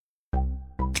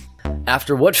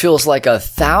After what feels like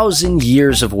 1,000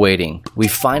 years of waiting, we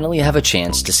finally have a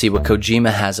chance to see what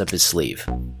Kojima has up his sleeve.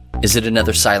 Is it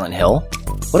another Silent Hill?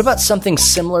 What about something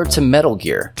similar to Metal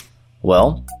Gear?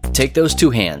 Well, take those two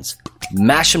hands,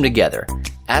 mash them together,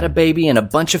 add a baby and a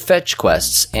bunch of fetch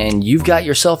quests, and you've got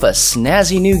yourself a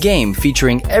snazzy new game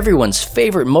featuring everyone's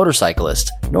favorite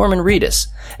motorcyclist, Norman Reedus,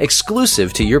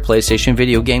 exclusive to your PlayStation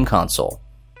video game console.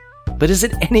 But is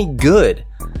it any good?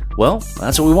 Well,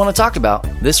 that's what we want to talk about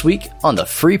this week on the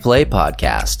Free Play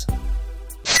Podcast.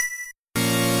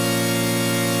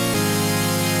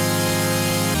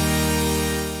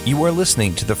 You are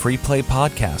listening to the Free Play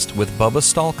Podcast with Bubba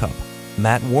Stallcup,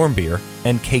 Matt Warmbier,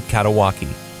 and Kate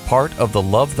Katawaki, part of the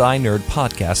Love Thy Nerd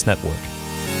podcast network.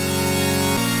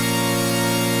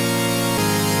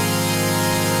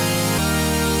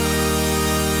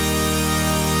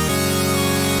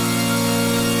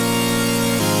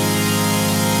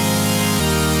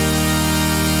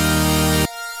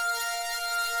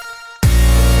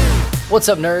 What's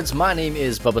up, nerds? My name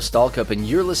is Bubba Stallcup, and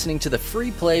you're listening to the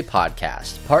Free Play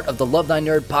Podcast, part of the Love Thy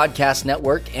Nerd podcast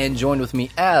network, and joined with me,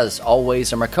 as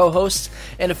always, are my co-hosts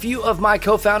and a few of my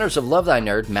co-founders of Love Thy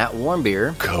Nerd, Matt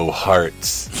Warmbier.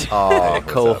 Cohorts. Oh,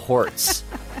 cohorts.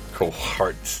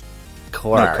 Cohorts.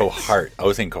 Cohorts. No, cohort. I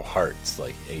was saying cohorts,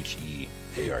 like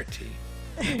H-E-A-R-T.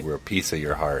 We're a piece of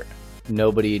your heart.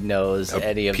 Nobody knows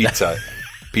any of pizza. that.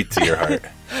 Pizza your heart.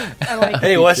 I like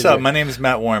Hey, what's up? My name is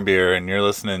Matt Warmbier, and you're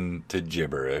listening to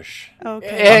Gibberish.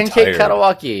 Okay. And Kate tired.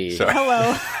 Katawaki, Sorry.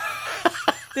 Hello.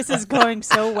 This is going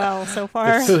so well so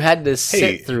far. who had to sit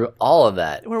Hey. through all of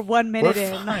that. We're 1 We're minute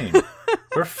in. fine.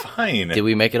 We're fine. Did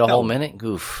we make it a No. whole minute?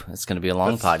 Goof. It's going to be a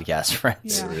long podcast,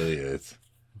 friends. Yeah. It really is.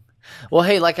 Well,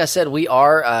 hey, like I said, we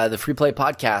are the Free Play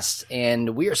Podcast,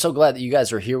 and we are so glad that you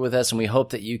guys are here with us, and we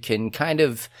hope that you can kind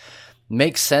of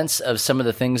make sense of some of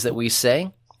the things that we say.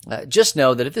 Just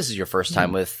know that if this is your first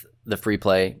time with the Free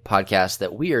Play Podcast,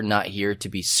 that we are not here to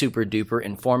be super duper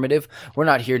informative. We're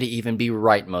not here to even be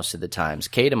right most of the times.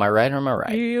 Kate, am I right or am I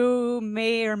right? You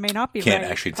may or may not be Can't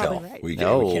right. actually Probably tell. right. We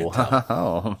can't tell.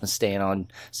 Oh, staying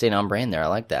on brand there. I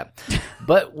like that.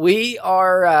 But we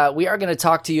are going to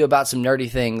talk to you about some nerdy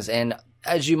things, and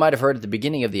as you might have heard at the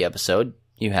beginning of the episode,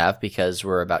 you have, because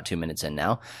we're about 2 minutes in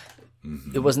now.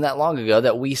 It wasn't that long ago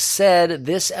that we said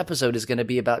this episode is going to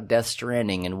be about Death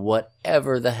Stranding and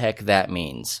whatever the heck that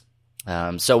means.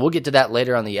 So we'll get to that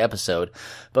later on the episode.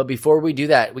 But before we do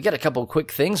that, we got a couple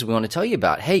quick things we want to tell you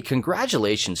about. Hey,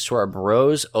 congratulations to our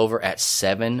bros over at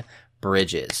Seven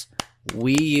Bridges.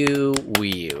 Wii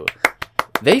U.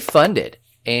 They funded.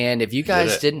 And if you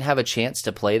guys didn't have a chance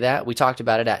to play that, we talked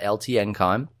about it at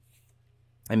LTNCon.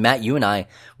 And Matt, you and I,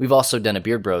 we've also done a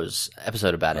Beard Bros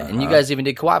episode about it. And you guys even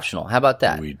did co-optional. How about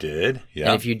that? We did. Yeah.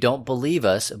 And if you don't believe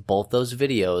us, both those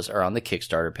videos are on the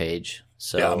Kickstarter page.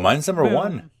 So Yeah, mine's number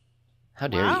one. how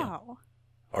dare you? Wow.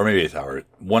 Or maybe it's our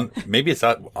one. Maybe it's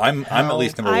not. I'm at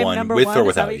least number I'm one number with one, or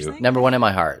is that without what you're you. saying? Number one in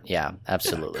my heart. Yeah,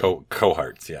 absolutely.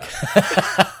 Cohorts, yeah.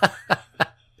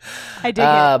 I dig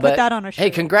it. Put but, that on a shirt. hey,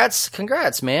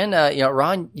 congrats, man.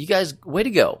 Ron, you guys, way to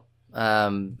go.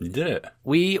 You did it.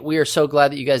 We are so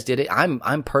glad that you guys did it.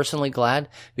 I'm personally glad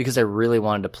because I really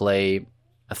wanted to play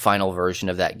a final version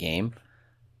of that game.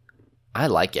 I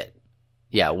like it.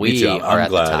 Yeah, Me too. are I'm at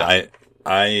the top.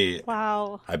 glad.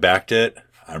 Wow. I backed it.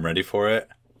 I'm ready for it.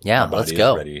 Yeah, My let's body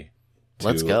go. is ready to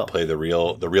Let's go. play the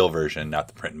real version, not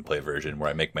the print and play version where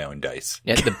I make my own dice.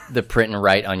 Yeah, the print and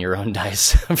write on your own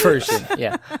dice version.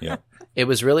 Yeah. Yeah. It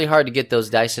was really hard to get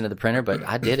those dice into the printer, but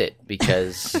I did it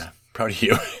because Proud of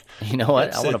you. you know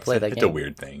what? I want to play that It's game. a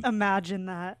weird thing. Imagine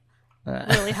that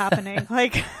really happening.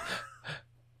 Like,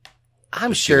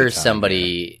 I'm Just sure give it time,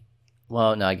 somebody.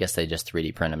 Well, no, I guess they just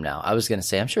 3D print them now. I was going to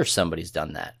say, I'm sure somebody's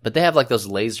done that, but they have like those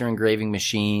laser engraving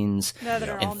machines, no, that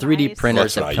are all and 3D nice.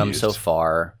 printers That's what have I come so used.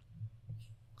 far.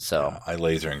 So I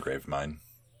laser engraved mine.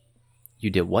 you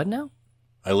did what now?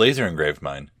 I laser engraved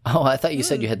mine. Oh, I thought you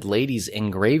said you had ladies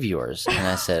engrave yours, and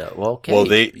I said, well, okay. Well,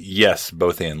 yes,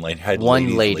 both and. Like, had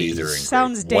One ladies lady. laser engraved.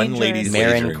 Sounds One dangerous. lady's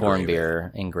Marin laser engraved.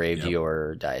 Cornbeer engraved Yep.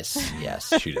 your dice.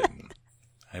 Yes. She didn't.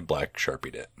 I black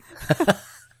sharpied it.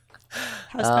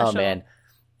 How special. Oh man.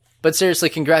 But seriously,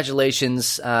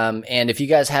 congratulations. And if you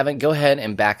guys haven't, go ahead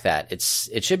and back that.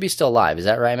 It should be still live. Is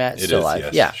that right, Matt? It's It still is, live.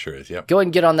 yes. Yeah. Sure is, yep. Go ahead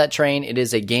and get on that train. It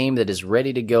is a game that is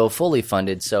ready to go, fully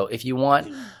funded. So if you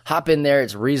want, hop in there.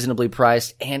 It's reasonably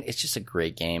priced, and it's just a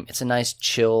great game. It's a nice,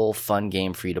 chill, fun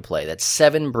game for you to play. That's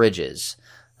Seven Bridges.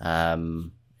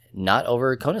 Not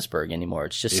over Konisberg anymore.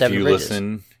 It's just Seven Bridges.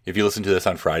 If you listen to this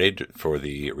on Friday for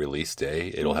the release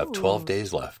day, it'll have 12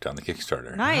 days left on the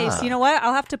Kickstarter. Nice. You know what?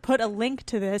 I'll have to put a link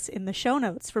to this in the show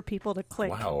notes for people to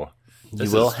click. Wow. You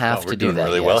will have to do doing that.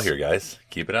 really yes. well here, guys.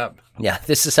 Keep it up. Yeah,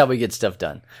 this is how we get stuff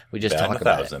done. We just Batting talk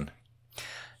about it. 1,000.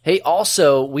 Hey,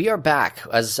 also, we are back.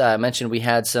 As I mentioned, we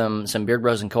had some Beard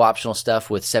Bros and co-optional stuff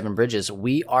with Seven Bridges.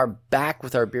 We are back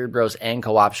with our Beard Bros and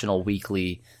co-optional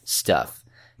weekly stuff.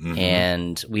 Mm-hmm.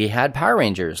 And we had Power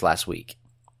Rangers last week.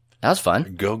 That was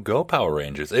fun. Go Power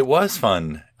Rangers. It was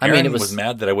fun. I mean, Erin it was- was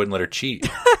mad that I wouldn't let her cheat.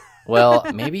 Well,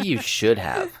 maybe you should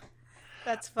have.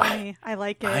 That's funny. I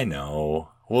like it. I know.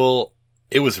 Well,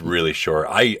 it was really short.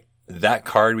 That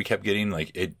card we kept getting,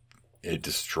 like, it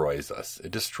destroys us.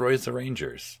 It destroys the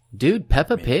Rangers. Dude,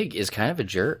 Peppa Pig is kind of a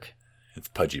jerk. It's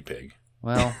Pudgy Pig.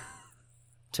 Well,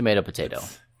 tomato, potato.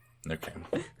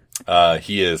 Okay.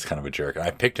 He is kind of a jerk.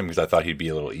 I picked him because I thought he'd be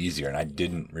a little easier, and I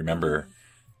didn't remember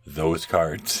those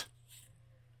cards.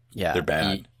 Yeah. They're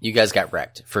bad. You guys got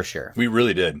wrecked, for sure. We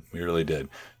really did. We really did.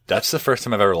 That's the first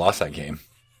time I've ever lost that game.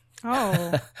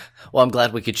 Oh, Well, I'm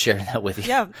glad we could share that with you.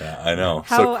 yeah. Yeah, I know.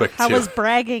 How, so quick, how too. was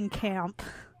bragging camp?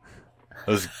 It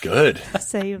was good.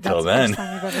 Say that's Till the then. first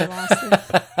time you've ever lost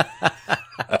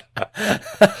it.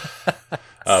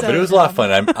 But it was a lot of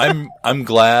fun. I'm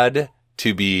glad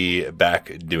to be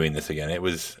back doing this again. It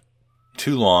was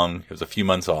too long. It was a few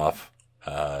months off.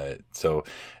 So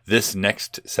this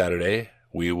next Saturday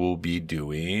we will be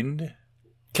doing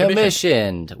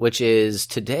Commissioned, which is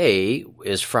today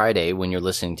is Friday when you're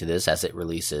listening to this as it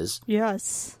releases.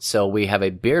 Yes. So we have a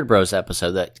Beard Bros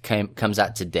episode that comes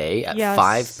out today at Yes.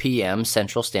 5 p.m.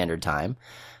 Central Standard Time,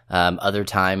 other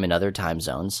time in other time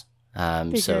zones.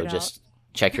 Figure So it just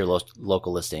check your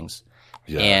local listings.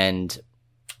 Yeah. And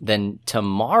then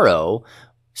tomorrow,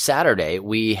 Saturday,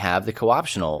 we have the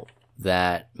co-optional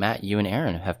that Matt, you and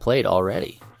Aaron have played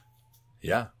already.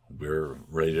 Yeah, we're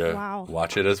ready to Wow.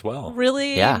 watch it as well.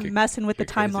 Really Yeah. messing with the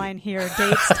You're crazy. timeline here.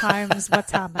 Dates, times,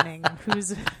 what's happening.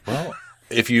 Who's Well,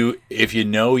 if you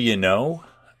know, you know,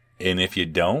 and if you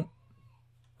don't,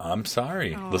 I'm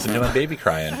sorry. Listen to my baby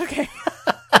crying. okay?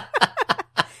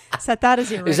 Set that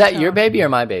as your Is that ringtone. your baby or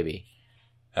my baby?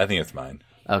 I think it's mine.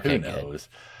 Okay, Who good. knows?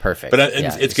 Perfect. But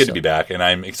Yeah, it's good so- to be back, and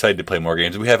I'm excited to play more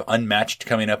games. We have Unmatched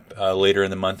coming up later in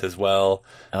the month as well.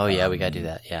 Oh yeah, we gotta do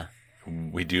that. Yeah,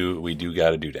 We do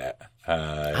got to do that.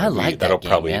 I like that'll that game,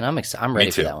 probably, man. I'm ready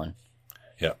for too. that one.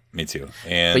 Yeah, me too.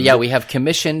 And But yeah, we have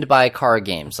commissioned by Car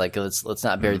Games. Like, let's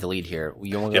not bury the lead here.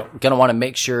 You're Yep. gonna want to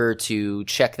make sure to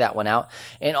check that one out.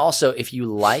 And also, if you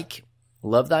like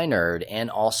Love Thy Nerd and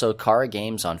also Car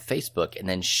Games on Facebook, and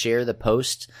then share the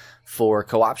post for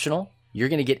co-optional, you're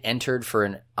gonna get entered for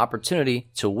an opportunity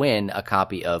to win a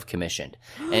copy of Commissioned.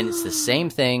 And it's the same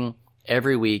thing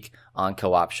every week on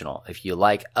co-optional. If you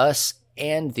like us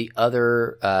and the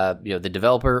other, the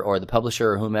developer or the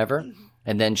publisher or whomever,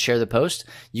 and then share the post,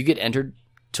 you get entered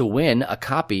to win a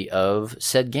copy of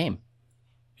said game.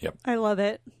 I love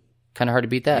it. Kind of hard to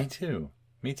beat me that. too.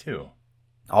 Me too.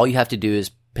 All you have to do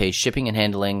is pay shipping and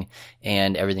handling,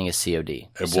 and everything is COD.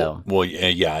 So, Well,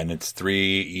 yeah, and it's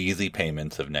 3 easy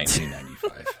payments of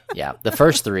 $19.95. yeah, the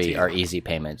first 3 are easy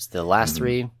payments. The last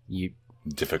 3,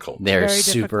 Difficult. they're Very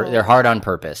super, difficult. they're hard on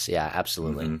purpose. Yeah,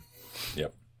 absolutely.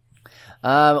 Yep.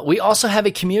 We also have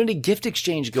a community gift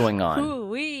exchange going on.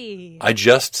 Ooh-wee. I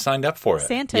just signed up for it.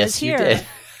 Santa Yes, is here. you did.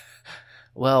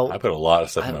 Well, I put a lot of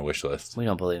stuff on my wish list. we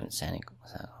don't believe in Santa.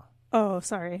 Oh,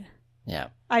 sorry. Yeah.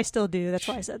 I still do. That's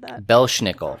why I said that.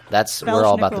 Belschnickel. We're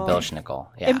all about the Belschnickel. Belschnickel.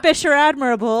 Yeah. Impish or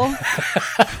admirable.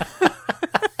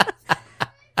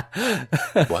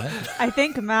 What? I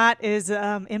think Matt is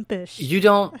impish. You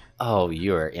don't. Oh,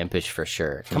 you are impish for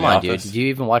sure. Come The on, dude. Office? Did you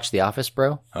even watch The Office,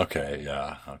 bro? Okay,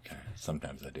 yeah, okay.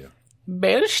 Sometimes I do.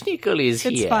 Belschnickel is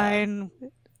It's here. fine.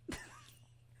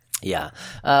 Yeah.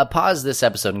 Pause this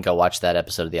episode and go watch that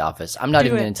episode of The Office. I'm not Do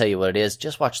even it. going to tell you what it is.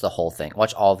 Just watch the whole thing.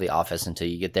 Watch all of The Office until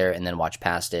you get there, and then watch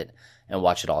past it and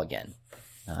watch it all again.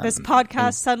 This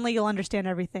podcast, suddenly you'll understand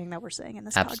everything that we're saying in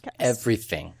this podcast.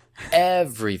 Everything.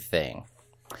 Everything.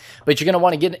 But you're going to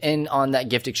want to get in on that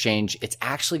gift exchange. It's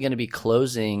actually going to be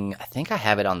closing. I think I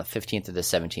have it on the 15th or the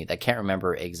 17th. I can't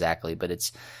remember exactly, but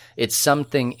it's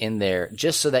something in there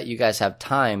just so that you guys have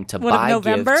time to What, buy of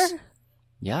November? gifts.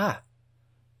 Yeah.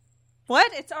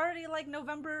 What? It's already like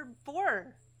November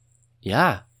 4.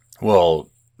 Yeah. Well,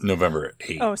 November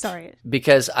 8th. Oh, sorry.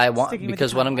 Because Sticking with the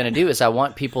what I'm going to do is I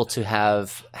want people to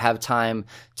have time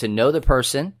to know the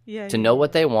person, Yeah, to yeah, know yeah.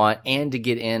 what they want, and to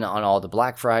get in on all the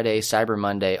Black Friday, Cyber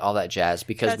Monday, all that jazz.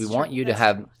 Because That's we true. want you to That's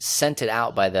have true. sent it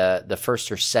out by the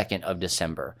 1st or 2nd of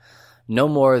December. No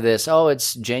more of this. Oh,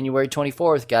 it's January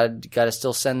 24th. Got to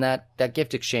still send that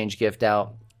gift exchange gift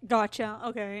out. Gotcha.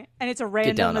 Okay. And it's a down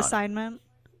random on it. assignment.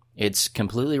 It's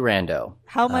completely rando.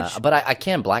 How much? But I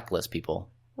can blacklist people.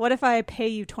 What if I pay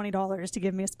you $20 to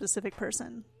give me a specific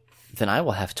person? then I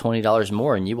will have $20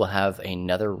 more, and you will have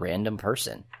another random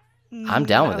person. I'm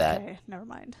down with that. Okay, never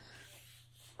mind.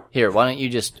 Here, why don't you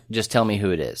just tell me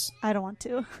who it is? I don't want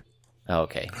to. Oh,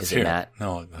 okay. Is Here. it Matt?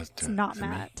 No, It's not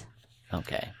Matt.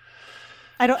 Okay.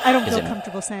 I don't feel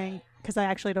comfortable saying because I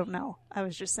actually don't know. I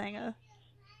was just saying a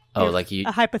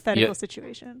hypothetical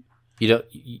situation.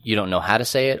 You don't know how to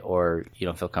say it, or you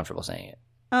don't feel comfortable saying it?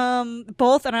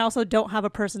 Both, and I also don't have a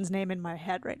person's name in my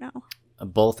head right now.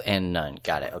 Both and none.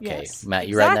 Got it. Okay. Yes. Matt,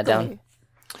 you writing that down?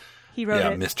 He wrote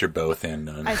it. Mr. Both and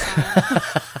None. I saw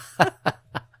it.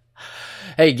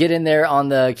 Hey, get in there on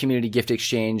the Community Gift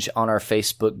Exchange on our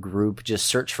Facebook group. Just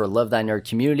search for Love Thy Nerd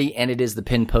Community, and it is the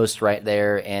pinned post right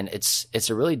there. And it's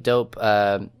a really dope.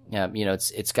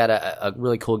 It's got a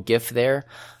really cool GIF there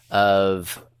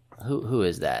of who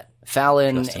is that?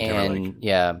 Fallon and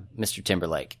Mr.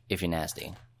 Timberlake. If you're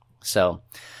nasty, so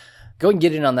go and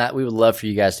get in on that. We would love for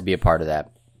you guys to be a part of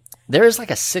that. There is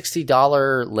like a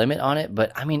 $60 limit on it,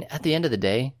 but I mean, at the end of the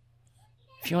day,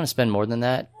 if you want to spend more than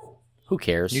that, who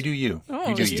cares? You do you. Oh,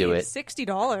 you just do it.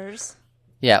 $60.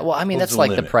 Yeah, well, I mean, that's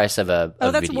like the price of a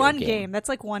that's video one game. game. That's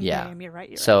like one game. You're right.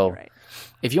 You're right.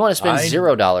 If you want to spend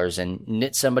 $0 and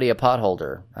knit somebody a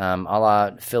potholder, a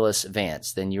la Phyllis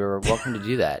Vance, then you're welcome to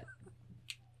do that.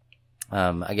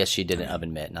 I guess she did an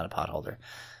oven mitt, not a potholder.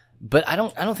 But I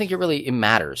don't think it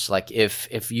matters. Like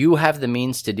if you have the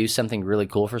means to do something really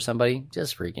cool for somebody,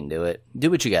 just freaking do it.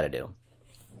 Do what you got to do.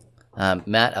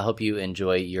 Matt, I hope you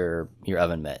enjoy your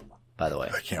oven mitt. By the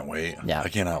way, I can't wait. Yeah. I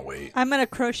cannot wait. I'm going to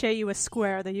crochet you a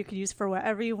square that you could use for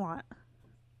whatever you want.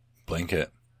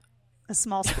 Blanket. A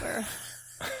small square.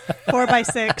 4 by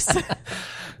 6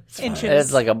 inches.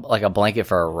 It's like a blanket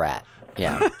for a rat.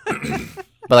 Yeah.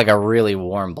 But like a really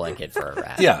warm blanket for a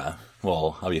rat. Yeah.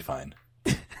 Well, I'll be fine.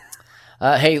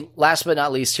 Hey, last but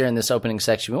not least here in this opening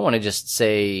section, we want to just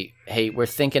say, hey, we're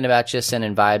thinking about you,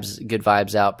 sending good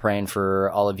vibes out, praying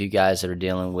for all of you guys that are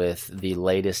dealing with the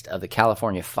latest of the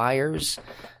California fires.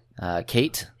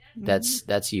 Kate,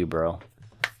 that's you, bro.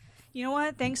 You know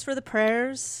what? Thanks for the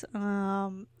prayers.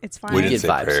 It's fine. We didn't get say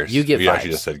vibes. prayers. You get we vibes.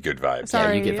 actually just said good vibes.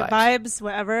 Sorry, you get vibes.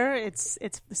 whatever. It's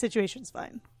the situation's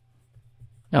fine.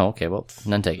 Oh, okay. Well,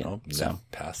 none taken. Nope, So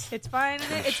pass. It's fine.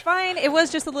 It's fine. It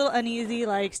was just a little uneasy.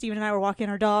 Like Steven and I were walking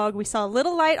our dog. We saw a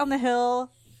little light on the hill.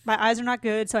 My eyes are not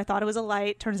good, so I thought it was a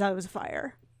light. Turns out it was a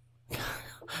fire.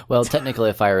 well, technically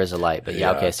a fire is a light, but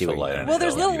okay, I see what you're doing. Well,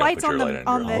 there's little lights on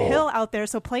the hill out there,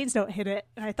 so planes don't hit it.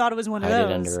 And I thought it was one of Hide it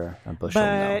those. under a bushel.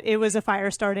 But it was a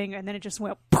fire starting, and then it just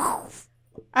went poof.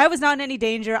 I was not in any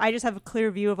danger. I just have a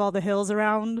clear view of all the hills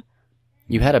around.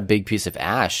 You had a big piece of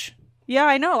ash. Yeah,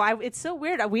 I know. It's so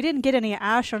weird. We didn't get any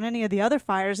ash on any of the other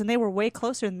fires, and they were way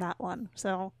closer than that one.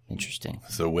 So Interesting.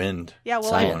 It's the wind. yeah, well,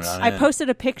 Science. I posted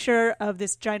a picture of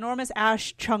this ginormous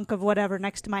ash chunk of whatever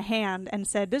next to my hand and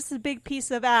said, "This is a big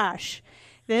piece of ash."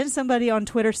 Then somebody on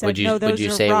Twitter said, "No, those are would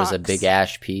you say rocks." it was a big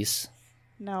ash piece?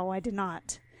 No, I did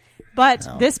not. But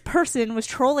this person was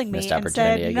trolling me Missed and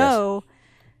opportunity, I said, guess. "No,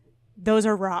 those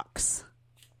are rocks."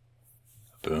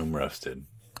 Boom, roasted.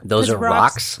 Those are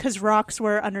rocks? Because rocks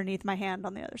were underneath my hand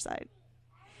on the other side.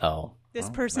 Oh. This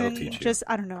that'll person teach you. just,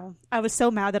 I don't know. I was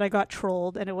so mad that I got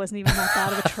trolled, and it wasn't even that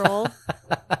bad of a troll.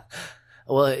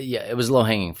 Well, yeah, it was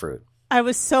low-hanging fruit. I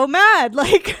was so mad.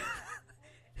 Like,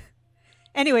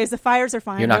 anyways, the fires are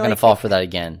fine. You're not They're going to like, fall for that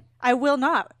again. I will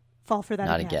not fall for that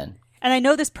Not again. And I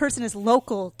know this person is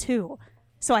local, too.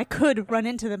 So I could run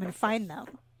into them and find them.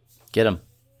 Get them.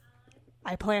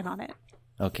 I plan on it.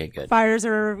 Okay, good. Fires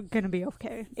are going to be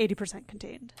okay. 80%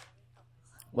 contained.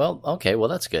 Well, okay. Well,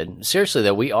 that's good. Seriously,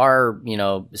 though, we are,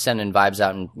 sending vibes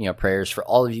out and, prayers for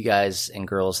all of you guys and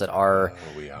girls that are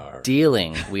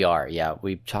dealing. We are. Yeah.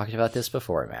 We've talked about this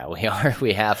before, Matt. We are.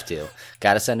 We have to.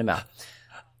 Got to send them out.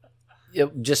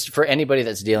 Just for anybody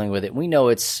that's dealing with it, we know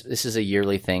this is a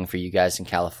yearly thing for you guys in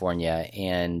California,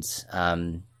 and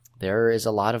there is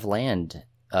a lot of land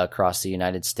across the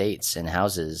United States and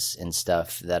houses and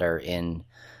stuff that are in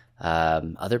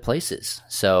other places.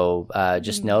 So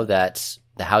just know that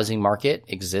the housing market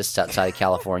exists outside of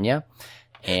California,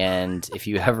 and if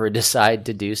you ever decide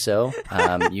to do so,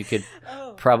 you could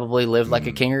probably live like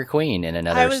a king or queen in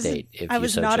another state. If I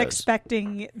was not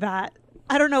expecting that.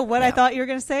 I don't know what I thought you were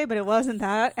going to say, but it wasn't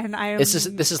that. And this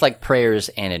is like prayers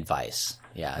and advice.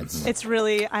 Yeah, it's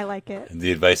really, I like it.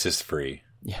 The advice is free.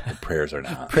 Yeah. The prayers are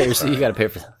not. Prayers, you got to pay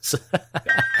for those.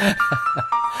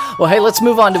 Well, hey, let's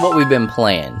move on to what we've been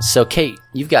playing. So, Kate,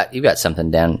 you've got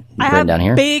something down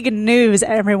here. Big news,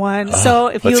 everyone. So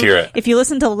if let's hear it. If you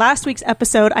listen to last week's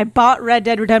episode, I bought Red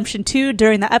Dead Redemption 2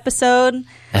 during the episode.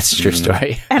 That's a true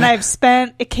story. And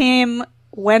it came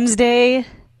Wednesday,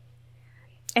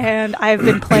 and I've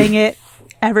been playing it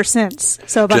ever since.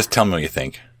 So Just tell me what you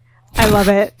think. I love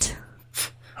it.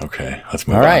 Okay, let's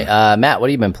move All on. right, Matt, what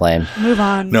have you been playing? Move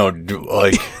on. No,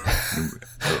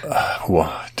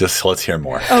 well, just let's hear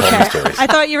more. Tell me Okay. stories. I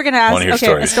thought you were going to I ask. wanna hear Okay,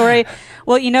 stories. a story.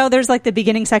 Well, there's like the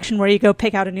beginning section where you go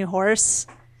pick out a new horse.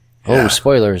 Oh,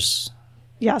 spoilers.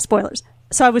 Yeah, spoilers.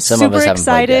 So I was Some of us super haven't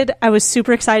played excited. yet. I was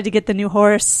super excited to get the new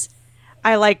horse.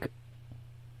 I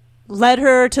led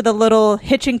her to the little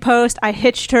hitching post. I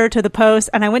hitched her to the post,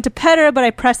 and I went to pet her, but I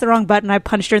pressed the wrong button. I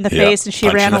punched her in the Yeah, face, and she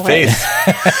punch ran in the away. face.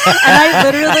 And I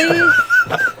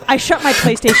literally, shut my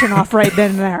PlayStation off right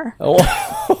then and there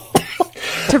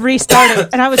to restart it.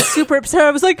 And I was super upset.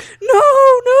 I was like, no.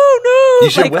 You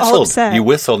should like, all whistle. upset. You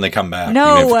whistle and they come back.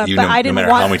 No, Even if you but no, I no didn't matter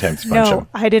want. how many times you punch no, them.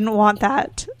 I didn't want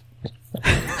that.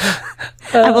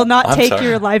 I will not I'm take sorry.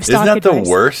 your livestock Isn't that advice.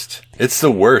 the worst? It's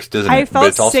the worst, isn't it? I But felt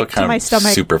it's also sick kind to my of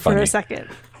stomach super for funny. a second.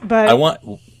 But I want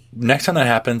next time that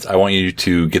happens, I want you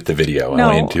to get the video. No.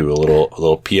 I want you to do a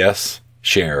little PS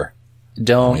share. I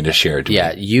Don't. want you to share it to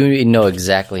Yeah, me, you know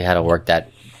exactly how to work that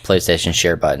PlayStation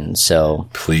share button. So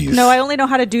please. no, I only know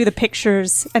how to do the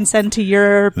pictures and send to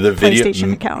your the video.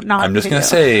 PlayStation account. Not I'm just video. gonna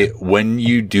say, when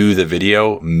you do the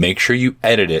video, make sure you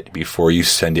edit it before you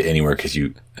send it anywhere because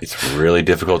it's really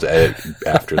difficult to edit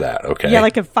after that. Okay. Yeah,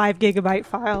 like a 5 gigabyte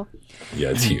file. Yeah,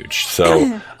 it's huge.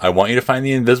 So I want you to find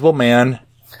the Invisible Man.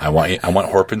 I want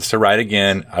Horpins to ride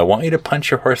again. I want you to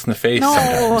punch your horse in the face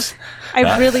No, sometimes.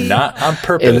 Not on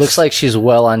purpose. it looks like she's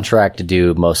well on track to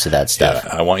do most of that stuff.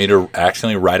 I want you to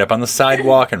accidentally ride up on the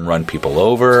sidewalk and run people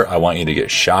over. I want you to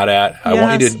get shot at. I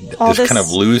want you Yes, to all just this- kind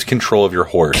of lose control of your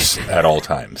horse at all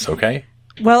times. Okay.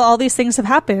 Well, all these things have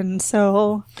happened,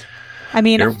 so I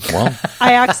mean, Well,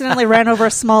 I accidentally ran over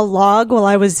a small log while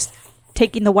I was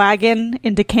taking the wagon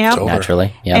into camp. over.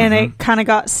 Naturally, yeah. And it kind of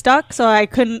got stuck, so I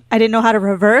didn't know how to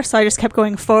reverse, so I just kept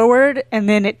going forward, and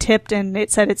then it tipped and it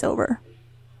said it's over.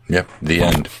 yep. The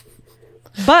end.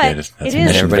 But that's it a is.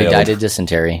 mission. Everybody failed. died of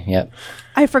dysentery. Yep.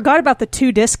 I forgot about the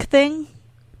 2-disc thing.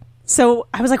 So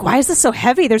I was like, why is this so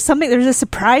heavy? There's a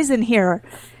surprise in here.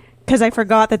 Because I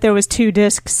forgot that there was 2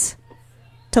 discs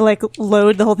to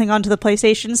load the whole thing onto the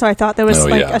PlayStation. So I thought there was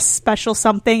a special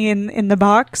something in the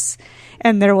box.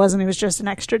 And there wasn't. It was just an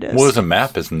extra disc. Well, there's a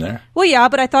map, isn't there? Well, yeah,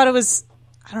 but I thought it was,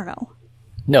 I don't know.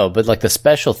 No, but the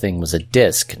special thing was a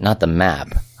disc, not the map.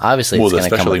 Obviously, Well, it's the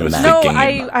going to come special with a thing map. was No, the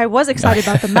game. I was excited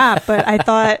about the map, but I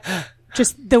thought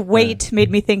just the weight made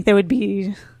me think there would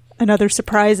be another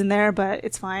surprise in there, but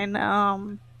it's fine.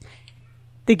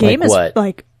 The game is what?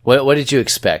 like, What did you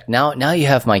expect? Now you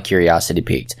have my curiosity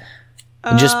piqued.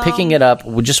 And just picking it up,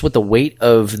 just with the weight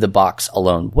of the box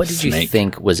alone, what did you Snake.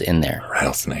 think was in there?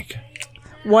 Rattlesnake.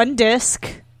 1 disc,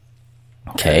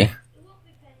 Okay.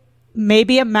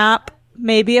 maybe a map,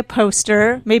 maybe a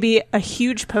poster, maybe a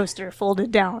huge poster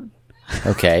folded down.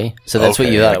 Okay. So that's what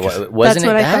Okay, you thought I it guess- was. Wasn't That's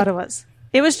what it I that? thought it was.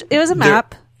 It was a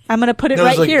map. I'm gonna put it No,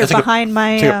 right it's like- here it's like behind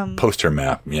my. It's like a poster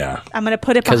map. Yeah. I'm gonna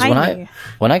put it Because behind me.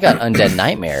 when I got Undead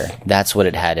Nightmare, that's what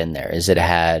it had in there. It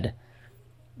had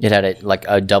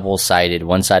a double-sided.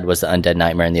 One side was the Undead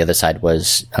Nightmare, and the other side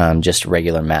was just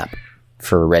regular map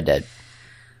for Red Dead.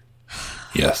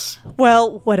 Yes.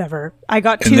 Well, whatever. I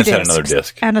got And 2 this discs had another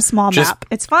disc. and a small Just- map.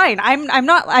 It's fine. I'm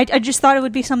not. I just thought it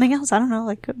would be something else. I don't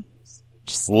know.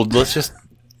 Well, let's just.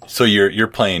 So you're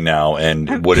playing now, and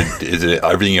is it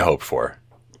everything you hoped for?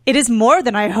 It is more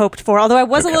than I hoped for. Although I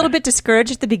was Okay. a little bit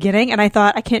discouraged at the beginning, and I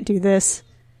thought I can't do this.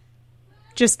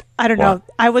 Just I don't know. What?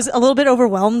 I was a little bit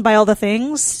overwhelmed by all the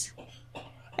things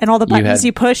and all the buttons had-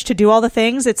 you push to do all the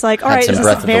things. It's like all Had right, some this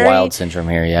Breath is of very the Wild syndrome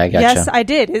here. Yeah, I gotcha. yes, I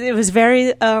did. It was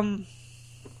very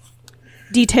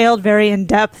detailed, very in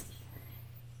depth.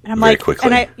 And I'm Very like,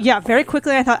 quickly. and very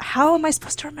quickly. I thought, how am I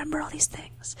supposed to remember all these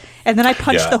things? And then I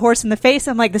punched Yeah. the horse in the face.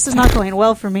 I'm like, this is not going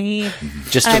well for me.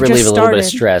 just to I've relieve just a little bit of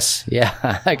started. stress.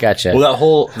 Yeah, I gotcha.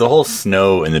 Well, the whole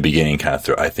snow in the beginning kind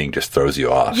of I think just throws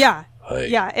you off. Yeah, Like-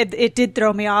 yeah, it did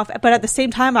throw me off. But at the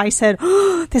same time, I said,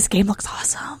 oh, this game looks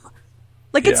awesome.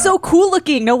 Like it's Yeah. so cool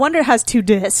looking. No wonder it has 2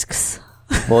 discs.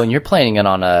 Well, and you're playing it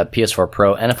on a PS4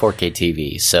 Pro and a 4K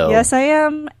TV, so Yes, I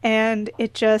am, and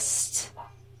it just.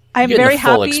 I'm you're getting very the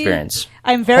full happy. experience.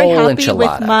 I'm very Whole happy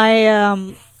enchilada. with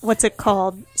my what's it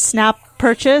called? Snap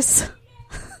purchase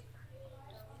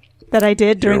that I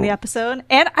did during Your- the episode.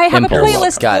 And I have Impulse. a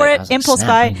playlist Got for it. I it. was like, Impulse Snap,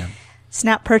 by I know.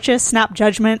 Snap purchase, Snap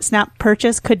judgment, Snap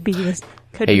purchase could be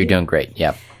Hey, you're doing great.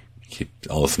 Yeah. Keep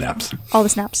all the snaps. all the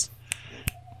snaps.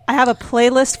 I have a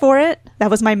playlist for it. That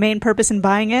was my main purpose in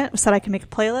buying it, was that I can make a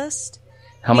playlist.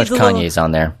 How much Needs a little- Kanye's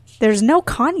on there? There's no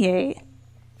Kanye.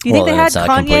 Do you Well, think they then had it's not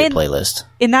a Kanye complete in, playlist.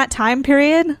 in that time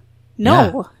period?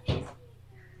 No.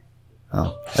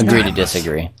 Oh, agree to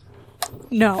disagree.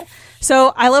 No.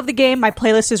 So I love the game. My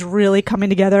playlist is really coming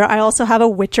together. I also have a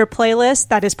Witcher playlist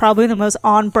that is probably the most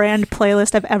on-brand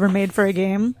playlist I've ever made for a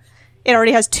game. It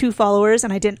already has 2 followers,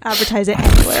 and I didn't advertise it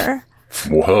anywhere.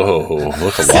 Whoa,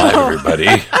 look alive, everybody.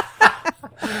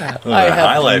 I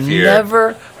have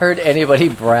never heard anybody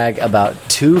brag about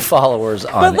 2 followers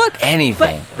on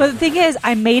anything. But the thing is,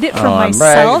 I made it for I'm bragging.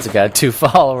 myself. It's got 2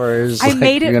 followers. I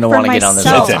made it You're gonna for want to get on this.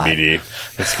 myself. That's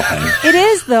NBD. That's fine. It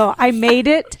is, though. I made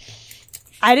it.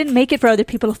 I didn't make it for other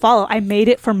people to follow. I made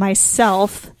it for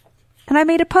myself, and I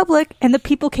made it public, and the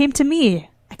people came to me.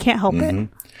 I can't help it.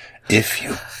 If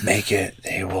you make it,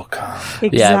 they will come.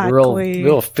 Exactly. Yeah,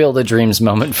 we'll fill the dreams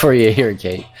moment for you here,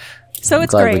 Kate. So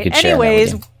it's glad we great. could share that with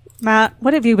Anyways, you. Matt,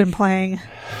 what have you been playing?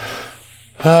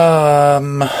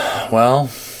 Well,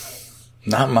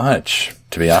 not much,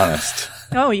 to be honest.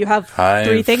 Oh, you have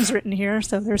 3 things written here,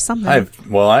 so there's something. I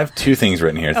have 2 things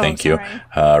written here. Thank you.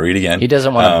 Read again. He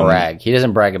doesn't want to brag. He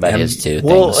doesn't brag about his 2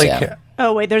 things. Yeah.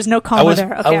 Oh wait, there's no comma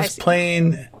there. Okay,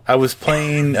 I was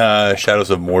playing Shadows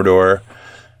of Mordor.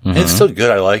 It's still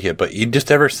good. I like it, but you just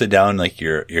ever sit down like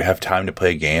you have time to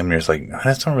play a game, and you're just like, I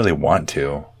just don't really want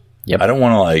to. Yep. I don't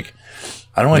want to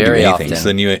do Very anything. often. So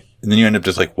then you end up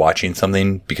just like watching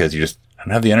something because you just don't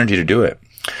have the energy to do it.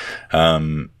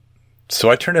 So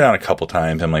I turned it on a couple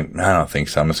times. I'm like, I don't think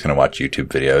so. I'm just going to watch YouTube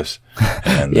videos.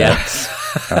 And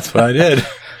that's what I did.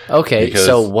 Okay,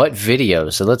 so what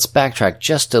videos? So let's backtrack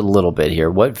just a little bit here.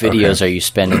 What videos are you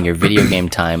spending your video game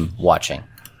time watching?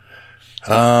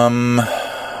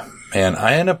 Man,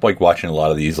 I end up like watching a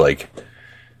lot of these, like,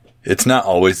 it's not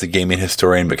always the gaming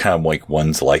historian, but kind of like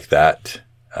ones like that.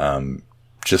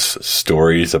 Just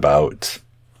stories about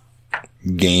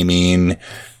gaming.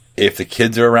 If the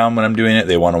kids are around when I'm doing it,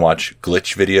 they want to watch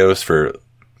glitch videos for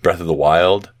Breath of the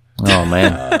Wild. Oh,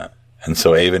 man. And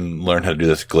so Avon learned how to do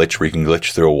this glitch where you can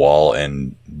glitch through a wall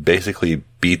and basically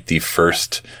beat the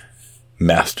first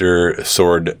Master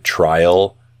Sword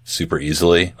trial super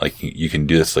easily. Like you can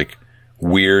do this like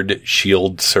weird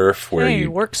shield surf where you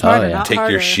work smarter, not take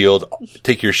harder. your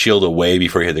shield away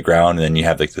before you hit the ground, and then you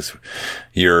have like this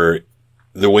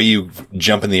the way you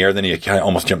jump in the air, then you kind of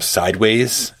almost jump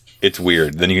sideways. It's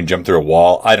weird. Then you can jump through a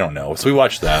wall. I don't know. So we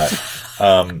watched that.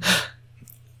 I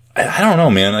don't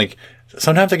know, man. Like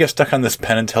sometimes I get stuck on this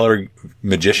Penn and Teller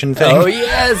magician thing. Oh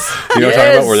yes, you know what I'm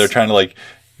talking about? Where they're trying to like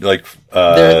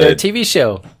their TV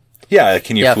show. Yeah,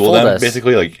 can you fool them? us.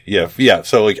 Basically, like, yeah.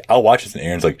 So, like, I'll watch this, and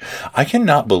Aaron's like, I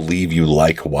cannot believe you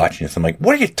like watching this. I'm like,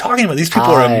 what are you talking about? These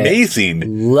people are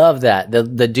amazing. Love that. The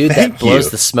dude Thank that blows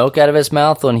you. the smoke out of his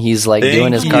mouth when he's like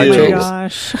doing his Thank card you. Oh my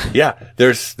tricks. gosh. Yeah,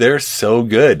 they're so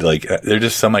good. Like, they're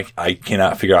just some, like, I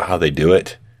cannot figure out how they do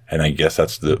it. And I guess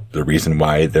that's the reason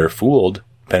why they're fooled,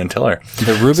 Penn and Teller.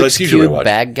 The Rubik's Cube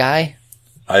bag guy.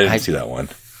 I didn't see that one.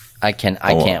 I can't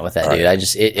with that all dude. right. I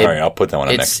just All right, I'll put that one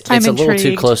up next. It's a little too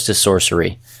intrigued. close to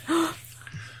sorcery.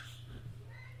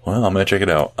 Well, I'm going to check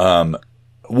it out.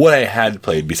 What I had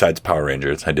played besides Power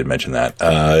Rangers, I did mention that.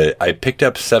 I picked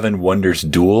up Seven Wonders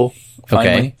Duel,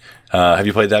 finally. Okay. Have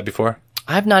you played that before?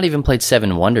 I've not even played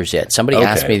Seven Wonders yet. Somebody Okay.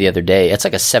 asked me the other day. It's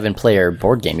like a 7-player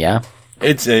board game, yeah?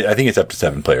 I think it's up to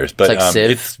 7 players. But, It's like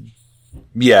Civ?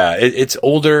 It's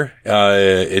older.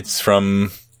 It's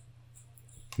from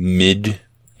mid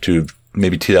to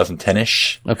maybe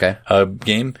 2010-ish Okay.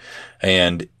 game.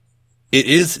 And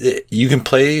you can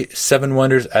play Seven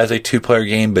Wonders as a 2-player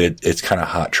game, but it's kind of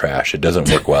hot trash. It doesn't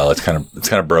work well. It's kind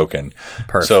of broken.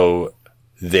 Perfect. So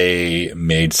they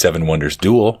made Seven Wonders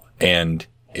Duel, and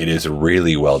it is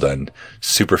really well done.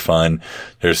 Super fun.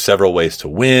 There's several ways to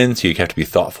win, so you have to be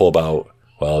thoughtful about,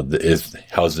 well,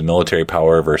 how's the military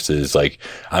power versus like,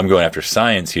 I'm going after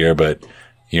science here, but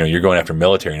you're going after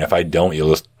military, and if I don't,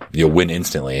 you'll win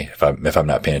instantly if I'm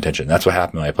not paying attention. That's what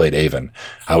happened when I played Avon.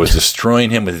 I was destroying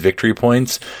him with victory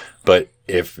points, but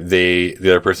if the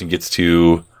other person gets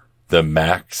to the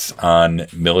max on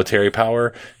military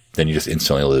power, then you just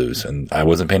instantly lose. And I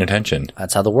wasn't paying attention.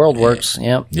 That's how the world works.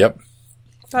 Yep. Yep.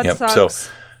 That Yep. sucks. So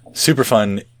super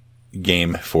fun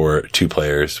game for 2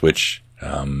 players, which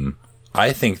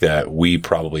I think that we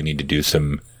probably need to do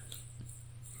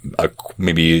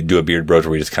maybe do a Beard Bros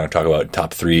where we just kind of talk about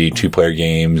top 3 2-player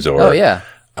games, or Oh, yeah.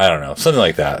 I don't know, something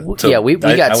like that. So yeah, we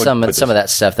I got would some put of that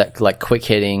stuff, that like quick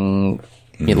hitting,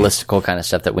 listicle kind of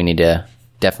stuff that we need to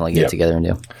definitely get Yep. together and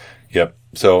do. Yep.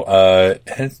 So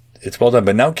it's well done.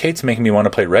 But now Kate's making me want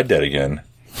to play Red Dead again.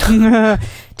 Did you I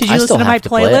listen still to my have to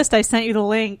play it. playlist? I sent you the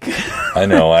link. I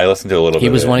know. I listened to a little bit. He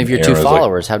was of it, one of your and 2 Aaron was like,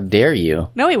 followers. How dare you?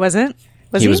 No, he wasn't.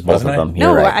 Was He he? was both Wasn't of I? them.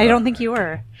 No, You're right. I don't think you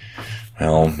were.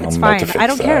 well, It's I'm about fine. to fix I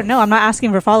don't care. that. No, I'm not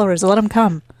asking for followers. Let them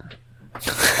come.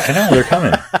 I know they're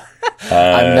coming.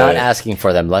 I'm not asking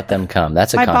for them. Let them come.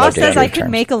 That's a My boss says contradictory I could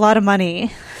term. make a lot of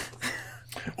money.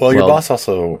 Well, your Well, boss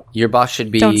also. Your boss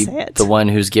should Don't be say it. the one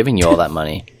who's giving you all that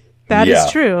money. That is Yeah.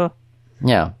 true.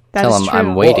 Yeah. That Tell is him true.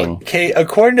 I'm waiting. Okay,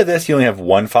 according to this, you only have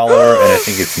one follower, and I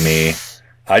think it's me.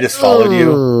 I just followed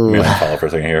you. I'm going to follow for a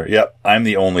second here. Yep, I'm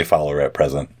the only follower at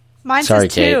present. Mine Sorry,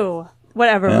 says Kate. 2.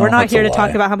 Whatever. Well, We're not that's here a to talk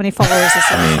lie. about how many followers this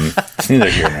is. I mean, it's neither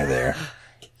here nor there.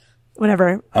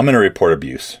 Whatever. I'm going to report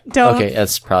abuse. Don't. Okay,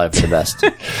 that's probably for the best.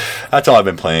 That's all I've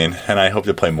been playing, and I hope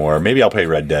to play more. Maybe I'll play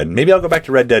Red Dead. Maybe I'll go back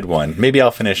to Red Dead 1. Maybe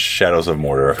I'll finish Shadows of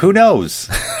Mordor. Who knows?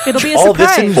 It'll be a All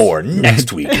surprise. this and more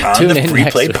next week on Tune the in Free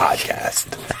next Play week.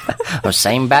 Podcast. Oh,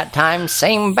 same bat time,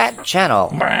 same bat channel.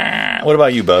 What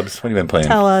about you, Bubs? What have you been playing?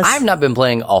 Tell us. I've not been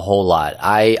playing a whole lot.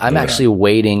 I'm actually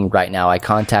waiting right now. I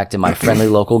contacted my friendly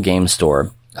local game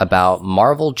store about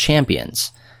Marvel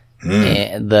Champions,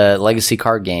 the legacy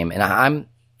card game, and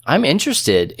I'm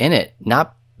interested in it.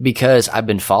 Not because I've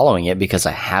been following it, because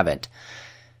I haven't.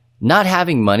 Not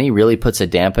having money really puts a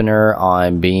dampener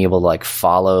on being able to like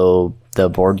follow the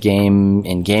board game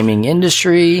and gaming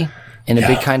industry in a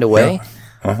big kind of way.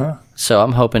 So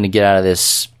I'm hoping to get out of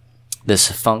this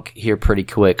funk here pretty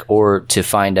quick, or to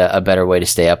find a better way to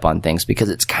stay up on things, because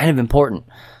it's kind of important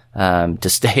to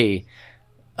stay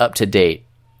up to date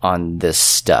on this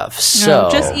stuff. So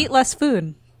just eat less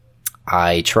food.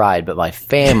 I tried, but my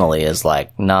family is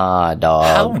like, nah, dog.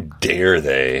 How dare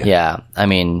they? Yeah, I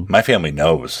mean, My family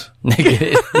knows. no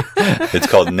It's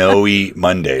called No Eat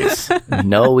Mondays. eat I'm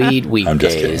just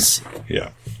weekdays. kidding. Yeah.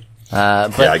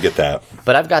 But Yeah, I get that.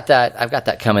 But I've got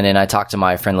that coming in. I talked to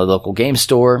my friendly local game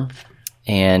store,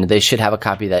 and they should have a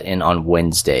copy of that in on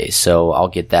Wednesday. So I'll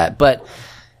get that. But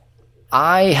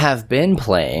I have been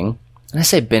playing, and I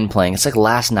say been playing, it's like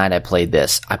last night I played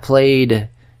this. I played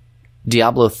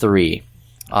Diablo 3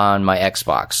 on my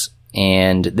Xbox.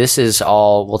 And this is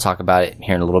all, we'll talk about it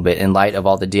here in a little bit, in light of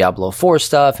all the Diablo 4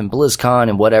 stuff and BlizzCon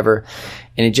and whatever.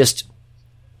 And it just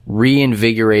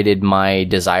reinvigorated my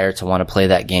desire to want to play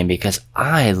that game, because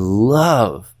I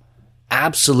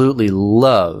absolutely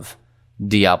love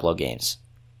Diablo games.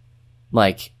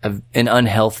 Like an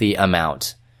unhealthy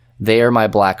amount. They are my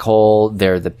black hole.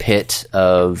 They're the pit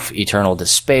of eternal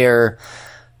despair,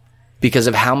 because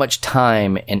of how much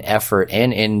time and effort,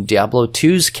 and in Diablo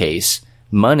 2's case,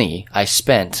 money I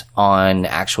spent on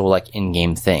actual like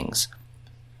in-game things.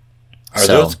 Are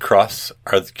those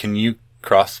can you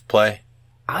cross play?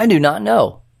 I do not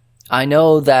know. I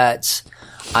know that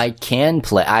I can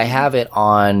play. I have it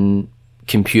on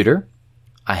computer.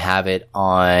 I have it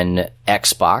on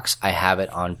Xbox. I have it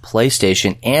on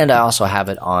PlayStation, and I also have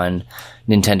it on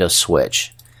Nintendo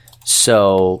Switch.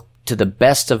 So, to the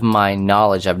best of my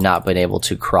knowledge, I've not been able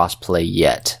to cross-play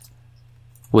yet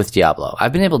with Diablo.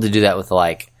 I've been able to do that with,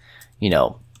 like,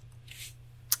 what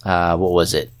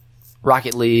was it?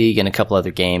 Rocket League and a couple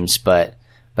other games, but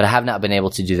I have not been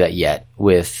able to do that yet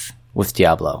with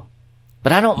Diablo.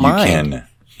 But I don't mind.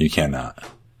 You cannot.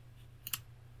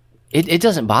 It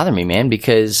doesn't bother me, man,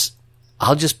 because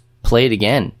I'll just play it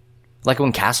again. Like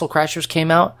when Castle Crashers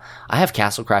came out, I have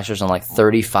Castle Crashers on like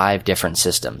 35 different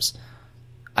systems.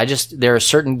 There are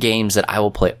certain games that I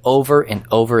will play over and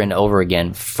over and over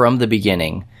again from the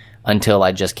beginning until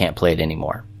I just can't play it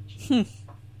anymore.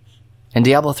 And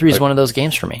Diablo 3 is one of those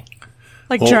games for me.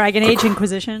 Like Dragon Age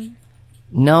Inquisition?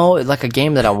 No, like a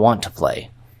game that I want to play.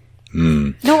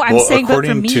 No, I'm saying but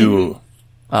for me.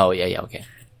 Oh, yeah, okay.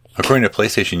 According to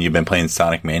PlayStation, you've been playing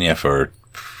Sonic Mania for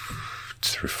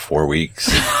 4 weeks.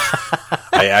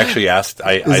 I actually asked,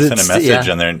 I sent a message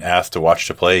on there and asked to watch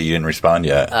to play. You didn't respond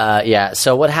yet. Yeah,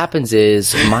 so what happens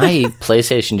is my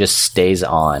PlayStation just stays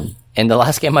on. And the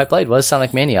last game I played was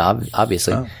Sonic Mania,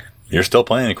 obviously. Oh. You're still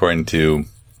playing according to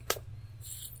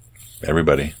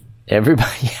everybody.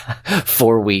 Everybody, yeah.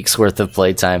 4 weeks worth of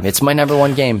playtime. It's my number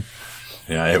one game.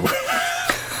 Yeah.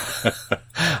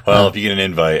 Well, if you get an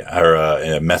invite or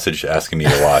a message asking me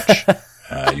to watch,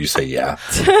 you say yeah.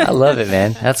 I love it,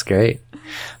 man. That's great.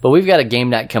 But we've got a game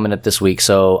night coming up this week,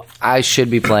 so I should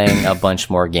be playing a bunch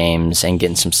more games and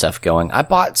getting some stuff going. I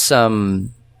bought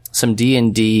some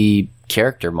D&D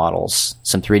character models,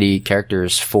 some 3D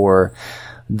characters for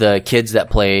the kids that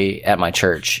play at my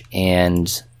church,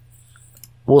 and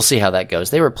we'll see how that goes.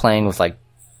 They were playing with like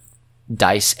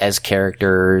dice as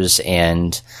characters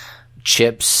and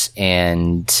chips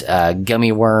and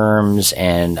gummy worms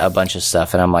and a bunch of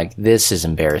stuff, and I'm like, this is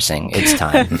embarrassing. It's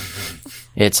time.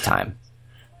 It's time.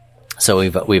 So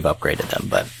we've upgraded them,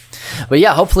 but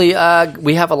yeah, hopefully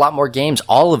we have a lot more games,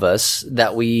 all of us,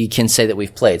 that we can say that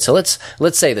we've played. So let's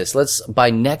say this. By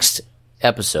next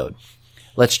episode,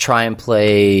 let's try and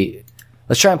play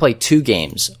 2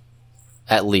 games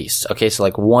at least. Okay, so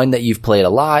like one that you've played a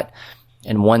lot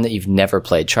and one that you've never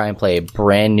played. Try and play a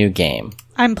brand new game.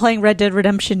 I'm playing Red Dead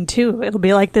Redemption 2. It'll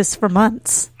be like this for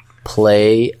months.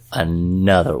 Play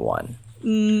another one.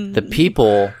 The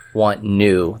people want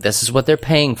new. This is what they're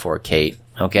paying for, Kate.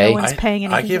 Okay? No one's paying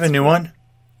anything. I give a new one.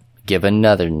 Give a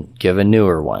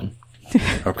newer one.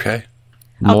 Okay.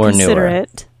 I'll More consider newer.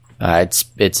 it.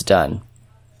 It's done.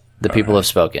 The people have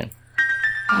spoken.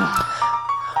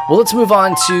 Well, let's move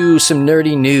on to some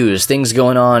nerdy news. Things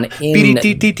going on in...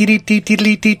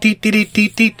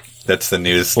 That's the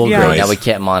news. Well, Yeah. great. Now we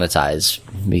can't monetize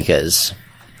because...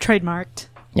 Trademarked.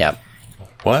 Yeah.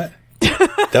 What?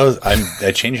 That was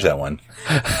I changed that one.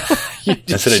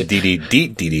 Instead of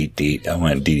D, I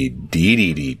went D.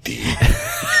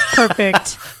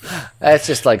 Perfect. That's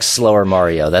just like slower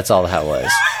Mario. That's all that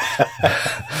was.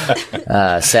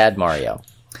 Sad Mario.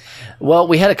 Well,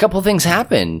 we had a couple things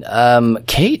happen.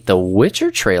 Kate, the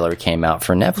Witcher trailer came out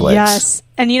for Netflix. Yes.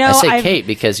 And I say Kate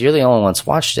because you're the only one that's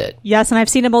watched it. Yes, and I've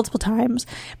seen it multiple times.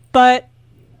 But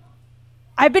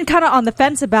I've been kind of on the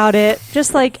fence about it.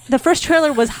 Just like the first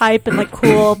trailer was hype and like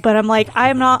cool, but I'm like,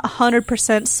 I'm not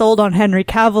 100% sold on Henry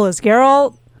Cavill as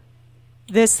Geralt.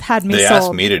 This had me They sold.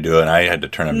 asked me to do it, and I had to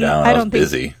turn them down. I was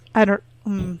busy. I don't.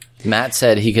 Matt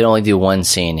said he could only do one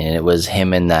scene, and it was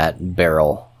him in that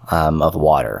barrel of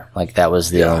water. Like that was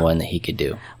the only one that he could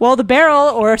do. Well, the barrel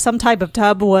or some type of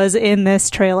tub was in this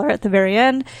trailer at the very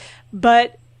end,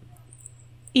 but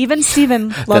even Steven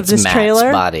loved That's this Matt's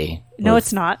trailer. body. No,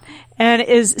 it's not.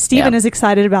 And Steven is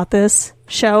excited about this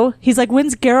show. He's like,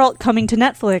 when's Geralt coming to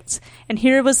Netflix? And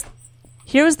here was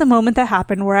the moment that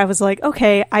happened where I was like,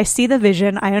 okay, I see the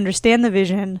vision. I understand the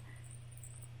vision.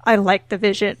 I like the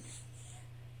vision.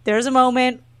 There's a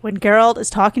moment when Geralt is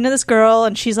talking to this girl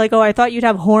and she's like, oh, I thought you'd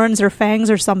have horns or fangs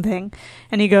or something.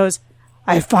 And he goes,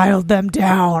 I filed them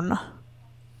down.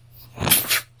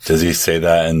 Does he say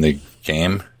that in the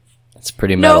game? It's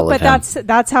pretty metal No, but of him.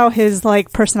 that's how his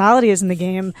like personality is in the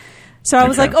game. So I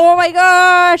was Okay. like, "Oh my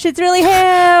gosh, it's really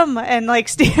him!" And like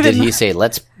Steven, Did he say,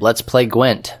 let's play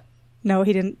Gwent? no,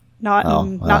 he didn't. Not Oh,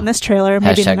 in, well. not in this trailer.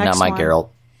 Maybe in the Hashtag next not my one. Geralt.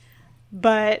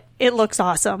 But it looks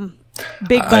awesome.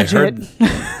 Big I budget.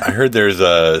 heard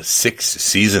there's 6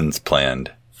 seasons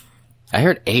planned. I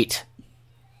heard 8.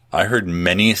 I heard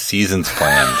many seasons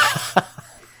planned.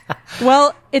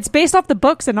 Well, it's based off the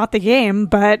books and not the game.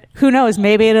 But who knows?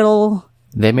 Maybe it'll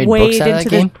They made wade books out of into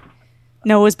that game?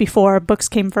 No, it was before. Books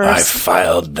came I first.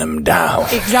 filed them down.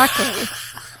 Exactly.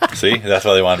 See, that's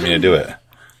why they wanted me to do it.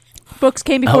 Books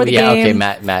came before Oh, the yeah, game.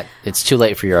 okay, Matt, it's too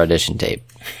late for your audition tape.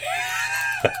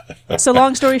 So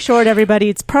long story short, everybody,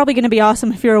 it's probably going to be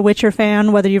awesome if you're a Witcher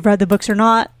fan, whether you've read the books or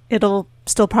not. It'll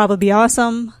still probably be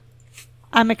awesome.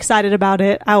 I'm excited about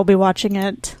it. I will be watching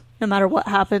it no matter what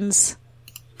happens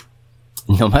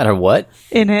No matter what,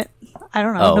 in it. I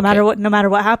don't know. Oh, okay. No matter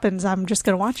what happens, I'm just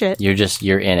going to watch it.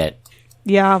 you're in it.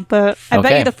 Yeah, but I bet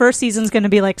Okay. you the first season's going to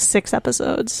be like 6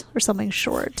 episodes or something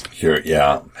short.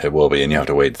 Yeah, it will be, and you have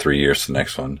to wait 3 years for the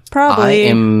next one. Probably.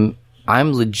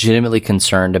 I'm legitimately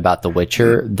concerned about The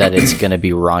Witcher that it's going to be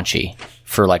raunchy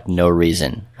for like no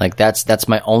reason. Like that's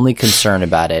my only concern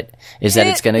about it is that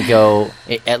it's going to go,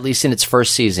 at least in its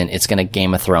first season, it's going to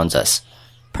Game of Thrones us.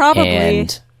 Probably.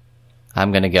 And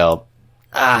I'm going to go,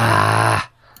 I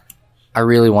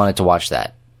really wanted to watch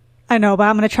that. I know, but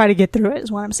I'm going to try to get through it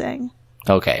is what I'm saying.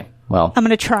 Okay. Well, I'm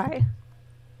going to try.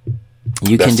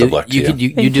 you Best can of do luck to you you. can you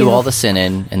Thank do you. all the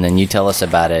sinning and then you tell us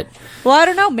about it. Well, I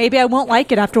don't know. Maybe I won't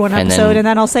like it after one And episode, then- and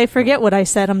then I'll say, forget what I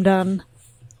said. I'm done.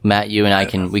 Matt, you and I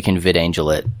we can vid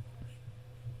angel it.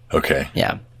 Okay,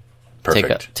 Yeah.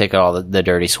 perfect. Take all the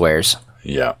dirty swears.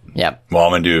 Yeah. Yeah.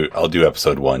 Well, I'll do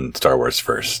episode 1 Star Wars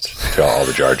first. To all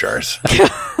the Jar Jars.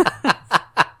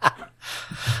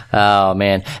 Oh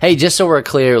man. Hey, just so we're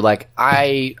clear, like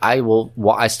I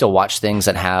still watch things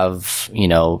that have,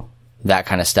 that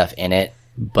kind of stuff in it,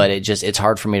 but it's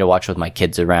hard for me to watch with my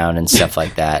kids around and stuff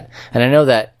like that. And I know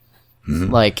that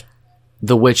like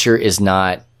The Witcher is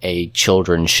not a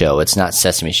children's show. It's not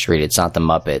Sesame Street. It's not the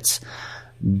Muppets.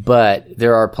 But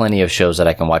there are plenty of shows that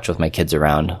I can watch with my kids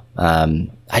around. I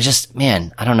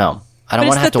don't know. I don't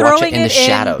want to have to watch it in the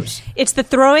shadows. It's the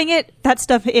throwing that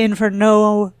stuff in for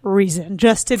no reason,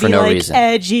 just to be no like reason.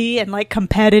 edgy and like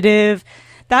competitive.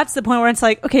 That's the point where it's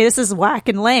like, okay, this is whack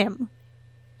and lame.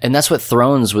 And that's what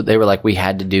Thrones, they were like, we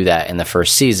had to do that in the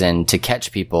first season to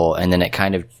catch people. And then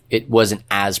it wasn't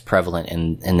as prevalent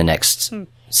in the next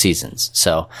seasons.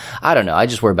 So I don't know. I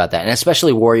just worry about that. And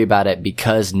especially worry about it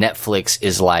because Netflix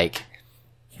is like,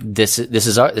 this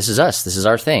is us. This is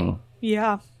our thing.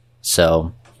 Yeah.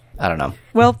 So I don't know.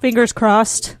 Well, fingers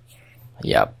crossed.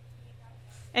 Yeah.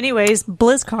 Anyways,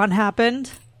 BlizzCon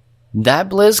happened. That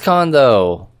BlizzCon,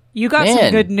 though. You got Man.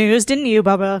 some good news, didn't you,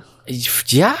 Bubba?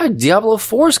 Yeah, Diablo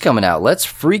 4's coming out. Let's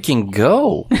freaking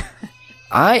go.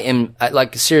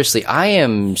 Seriously, I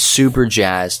am super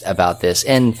jazzed about this.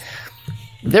 And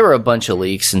there were a bunch of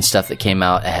leaks and stuff that came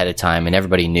out ahead of time, and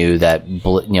everybody knew that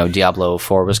Diablo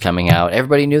 4 was coming out.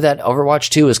 Everybody knew that Overwatch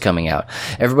 2 was coming out.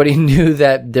 Everybody knew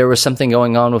that there was something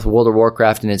going on with World of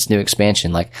Warcraft and its new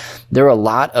expansion. Like, there were a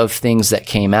lot of things that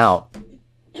came out.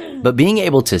 But being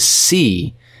able to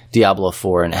see Diablo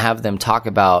 4 and have them talk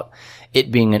about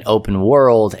it being an open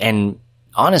world, and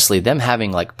honestly, them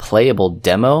having like playable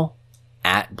demo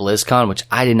at BlizzCon, which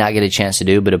I did not get a chance to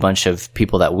do, but a bunch of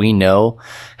people that we know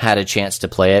had a chance to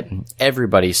play it.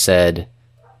 Everybody said,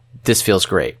 this feels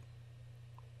great.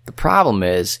 The problem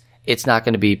is, it's not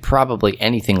going to be probably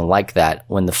anything like that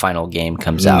when the final game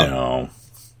comes out. No.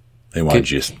 They want to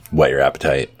just whet your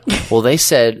appetite. Well, they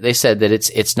said that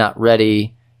it's not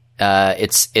ready.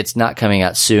 It's not coming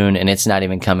out soon, and it's not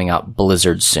even coming out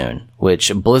Blizzard soon,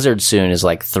 which Blizzard soon is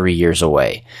like 3 years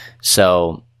away.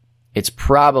 So it's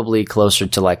probably closer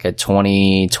to like a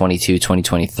 2022,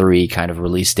 2023 kind of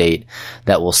release date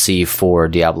that we'll see for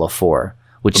Diablo 4,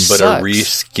 which But sucks. a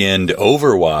reskinned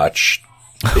Overwatch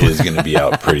is going to be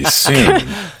out pretty soon,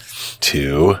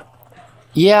 too.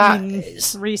 Yeah.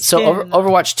 Reskin. So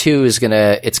Overwatch 2 is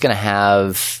it's gonna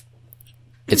have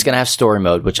story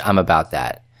mode, which I'm about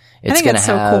that. It's think gonna that's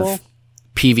so have cool.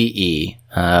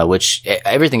 PvE, which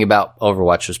everything about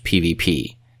Overwatch was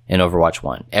PvP in Overwatch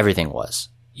 1. Everything was.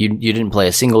 You didn't play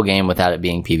a single game without it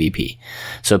being PvP.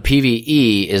 So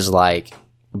PvE is like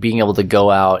being able to go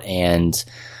out and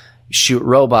shoot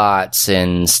robots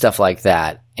and stuff like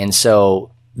that. And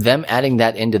so them adding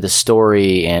that into the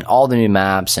story and all the new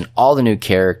maps and all the new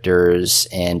characters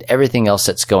and everything else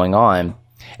that's going on,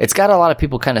 it's got a lot of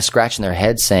people kind of scratching their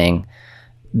heads saying,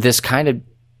 this kind of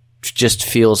just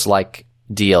feels like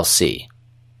DLC.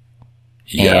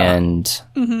 Yeah. And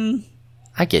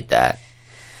I get that.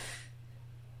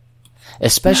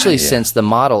 Especially since the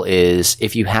model is,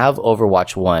 if you have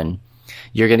Overwatch 1,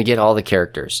 you're going to get all the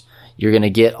characters. You're going to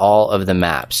get all of the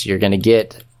maps. You're going to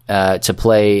get to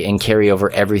play and carry over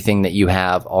everything that you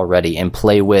have already and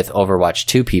play with Overwatch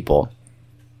 2 people.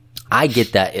 I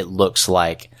get that it looks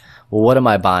like, well, what am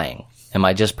I buying? Am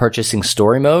I just purchasing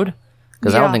story mode?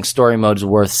 Because I don't think story mode is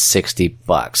worth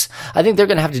 $60. I think they're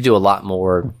going to have to do a lot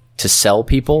more to sell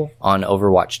people on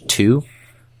Overwatch 2.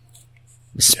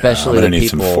 Especially I'm the going to need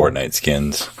people. some Fortnite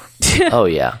skins. Oh,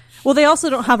 yeah. Well, they also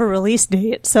don't have a release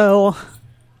date, so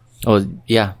Oh,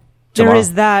 yeah. there Tomorrow.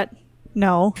 is that.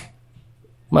 No,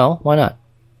 Well, why not?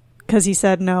 because he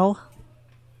said no.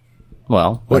 But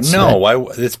Well, that's no, it. why?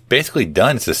 It's basically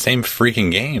done. It's the same freaking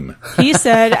game. He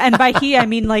said, and by he I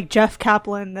mean like Jeff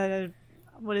Kaplan, the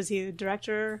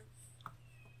director,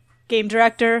 game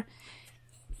director.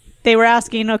 They were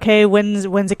asking, okay, when's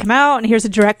it come out? And here's a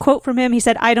direct quote from him. He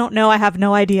said, "I don't know. I have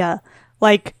no idea.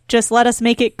 Like, just let us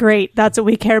make it great. That's what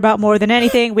we care about more than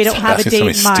anything. We don't have a Asking date so in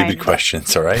many mind." stupid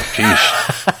questions. All right,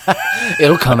 Jeez.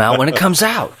 It'll come out when it comes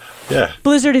out. Yeah.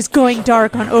 Blizzard is going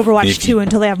dark on Overwatch You- 2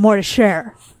 until they have more to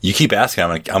share. You keep asking.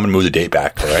 I'm gonna move the date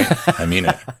back. All right. I mean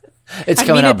it. It's I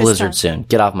coming mean out it this Blizzard time. soon.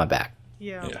 Get off my back.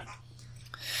 Yeah. Yeah.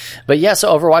 But yeah,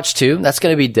 so Overwatch 2, that's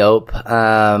going to be dope.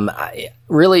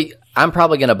 I'm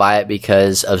probably going to buy it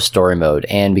because of story mode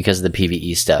and because of the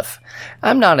PvE stuff.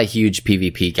 I'm not a huge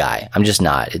PvP guy. I'm just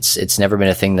not. It's never been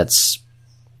a thing that's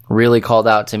really called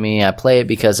out to me. I play it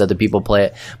because other people play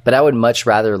it, but I would much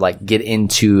rather like get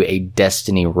into a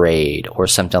Destiny raid or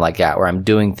something like that where I'm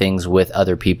doing things with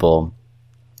other people,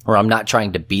 where I'm not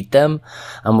trying to beat them.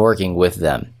 I'm working with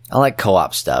them. I like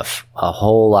co-op stuff a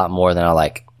whole lot more than I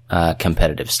like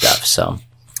competitive stuff. So,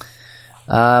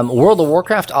 World of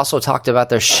Warcraft also talked about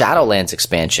their Shadowlands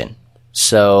expansion.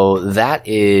 So that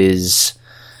is,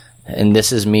 and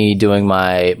this is me doing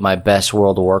my best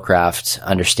World of Warcraft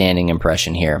understanding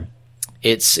impression here.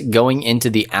 It's going into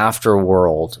the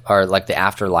afterworld, or like the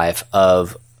afterlife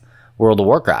of World of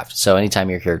Warcraft. So anytime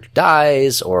your character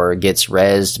dies or gets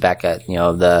rezzed back at,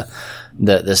 the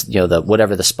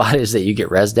whatever the spot is that you get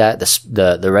rezzed at,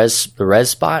 the res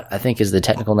spot, I think is the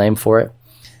technical name for it.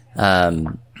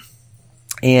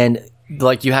 And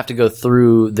like you have to go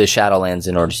through the Shadowlands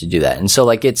in order to do that. And so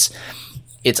like it's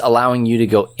allowing you to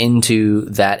go into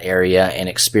that area and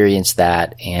experience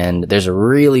that. And there's a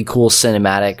really cool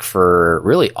cinematic for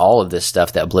really all of this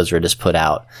stuff that Blizzard has put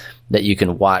out that you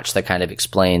can watch that kind of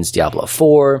explains Diablo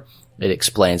 4. It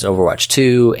explains Overwatch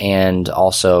 2 and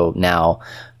also now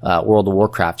World of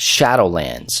Warcraft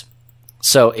Shadowlands.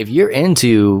 So if you're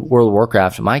into World of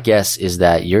Warcraft, my guess is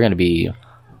that you're going to be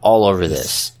all over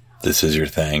this. this is your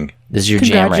thing. This is your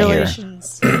jam right here.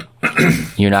 Congratulations.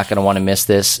 You're not going to want to miss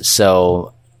this,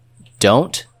 so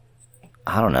don't.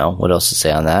 I don't know what else to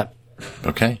say on that.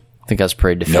 Okay. I think that's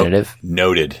pretty definitive.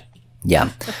 Noted.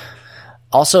 Yeah.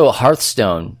 Also,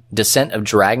 Hearthstone Descent of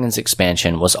Dragons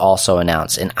expansion was also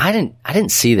announced, and I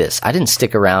didn't see this. I didn't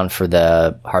stick around for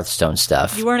the Hearthstone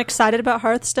stuff. You weren't excited about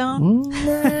Hearthstone?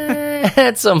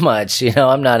 Not so much.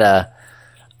 I'm not a.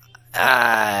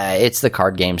 It's the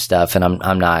card game stuff, and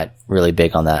I'm not really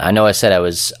big on that. I know I said I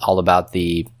was all about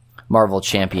the Marvel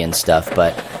Champion stuff,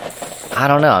 but I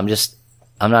don't know.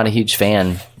 I'm not a huge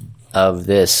fan of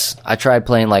this. I tried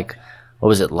playing what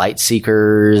was it, Light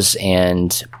Seekers,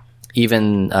 and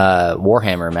even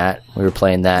Warhammer, Matt. We were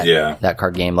playing that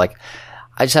card game. I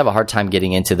just have a hard time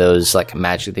getting into those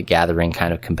Magic the Gathering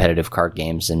kind of competitive card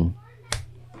games, and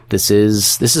this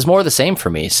is more of the same for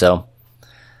me. So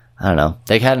I don't know.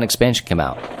 They had an expansion come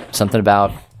out. Something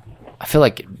about, I feel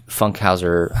like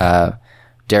Funkhauser,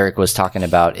 Derek was talking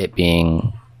about it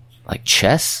being like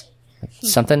chess,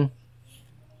 something.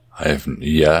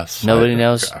 Yes. Nobody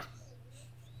knows.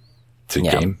 It's a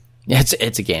game.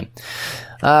 It's a game.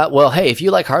 Well, hey, if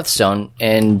you like Hearthstone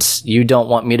and you don't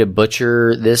want me to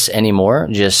butcher this anymore,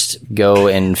 just go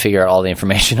and figure out all the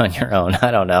information on your own.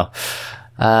 I don't know.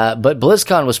 But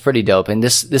BlizzCon was pretty dope, and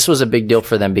this was a big deal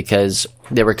for them because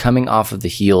they were coming off of the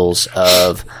heels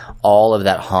of all of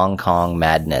that Hong Kong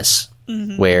madness,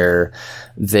 where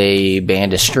they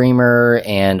banned a streamer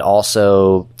and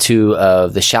also 2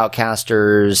 of the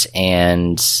shoutcasters,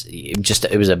 and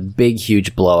it was a big,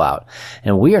 huge blowout.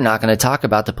 And we are not going to talk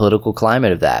about the political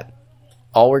climate of that.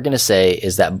 All we're going to say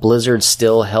is that Blizzard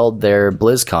still held their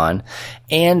BlizzCon,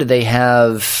 and they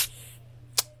have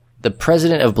the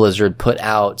president of Blizzard put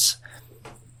out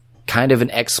kind of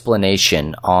an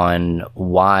explanation on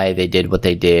why they did what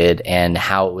they did and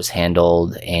how it was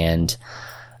handled, and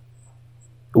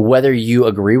whether you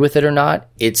agree with it or not,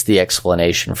 it's the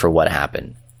explanation for what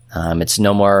happened. It's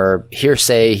no more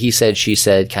hearsay, he said, she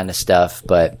said kind of stuff,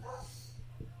 but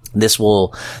that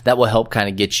will help kind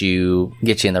of get you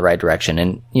in the right direction.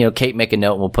 And Kate, make a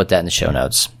note, and we'll put that in the show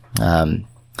notes.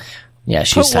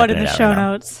 She's put what typing in it the out show right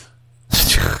now. notes?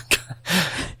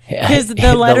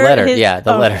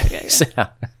 The letter.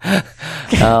 Okay.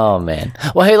 Oh man.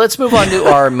 Well, hey, let's move on to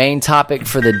our main topic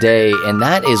for the day, and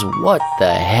that is, what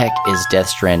the heck is Death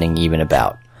Stranding even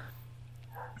about?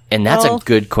 And that's a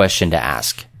good question to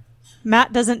ask.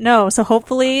 Matt doesn't know, so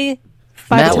hopefully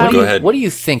by Matt, the time go ahead. what do you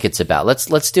think it's about?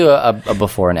 Let's do a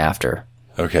before and after.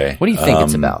 Okay. What do you think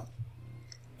it's about?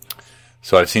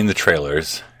 So I've seen the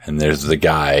trailers, and there's the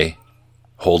guy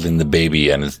holding the baby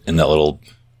in that little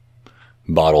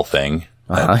bottle thing,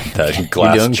 that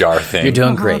glass jar thing. You're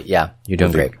doing great. Yeah, you're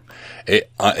doing great. It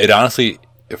honestly,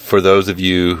 for those of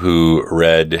you who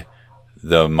read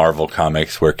the Marvel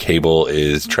comics where Cable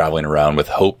is traveling around with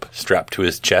Hope strapped to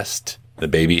his chest, the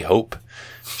baby Hope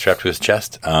strapped to his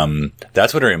chest,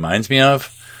 that's what it reminds me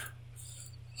of.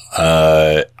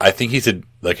 I think he's a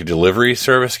delivery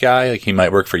service guy. He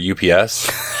might work for UPS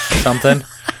or something.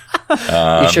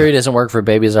 You sure he doesn't work for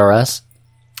Babies R Us?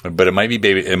 But it might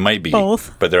be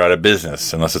both. But they're out of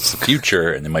business unless it's the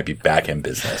future, and they might be back in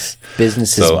business.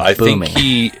 Business is so I booming.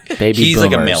 think he's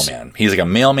like a mailman. He's like a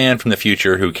mailman from the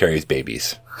future who carries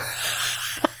babies.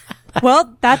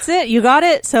 Well, that's it. You got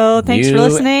it. So thanks for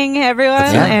listening,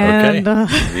 everyone. And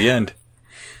okay. The end.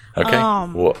 Okay.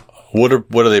 What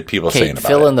are the people saying about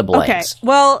fill it? in the blanks. Okay.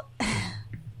 Well,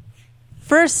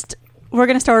 first we're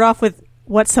going to start off with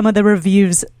what some of the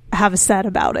reviews have said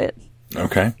about it.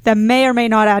 Okay. That may or may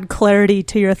not add clarity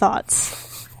to your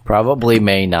thoughts. Probably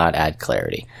may not add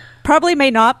clarity. Probably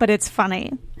may not, but it's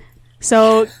funny.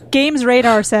 So, Games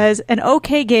Radar says, an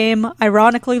okay game,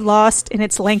 ironically lost in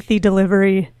its lengthy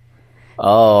delivery.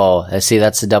 Oh, see,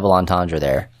 that's a double entendre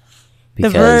there. The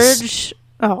Verge.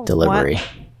 Oh, delivery. What?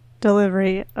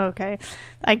 Delivery. Okay.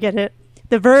 I get it.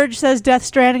 The Verge says Death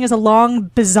Stranding is a long,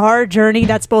 bizarre journey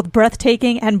that's both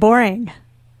breathtaking and boring.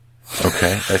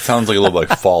 Okay. That sounds like a little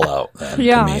like Fallout then,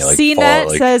 yeah. to me.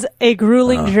 CNET says a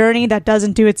grueling journey that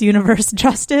doesn't do its universe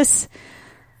justice.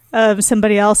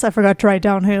 Somebody else, I forgot to write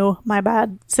down who, my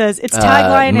bad, says its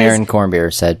tagline Marin is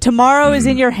Cornbeer said, tomorrow is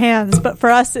in your hands, but for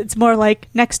us it's more like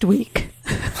next week.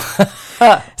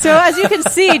 So as you can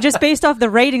see, just based off the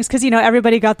ratings, because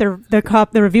everybody got the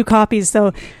review copies,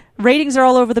 so ratings are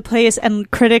all over the place,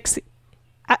 and critics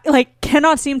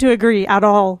cannot seem to agree at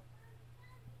all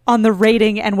on the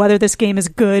rating and whether this game is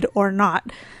good or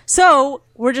not. So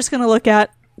we're just going to look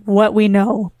at what we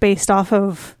know based off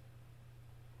of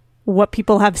what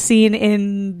people have seen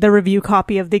in the review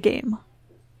copy of the game.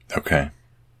 Okay.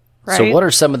 Right? So what are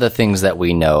some of the things that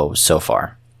we know so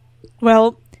far?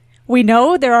 Well, we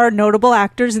know there are notable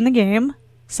actors in the game,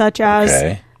 such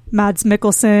as Mads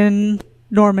Mikkelsen,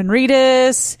 Norman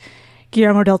Reedus,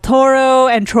 Guillermo del Toro,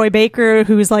 and Troy Baker,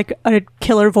 who's like a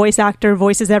killer voice actor,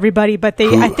 voices everybody. But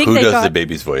who does the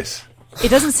baby's voice? It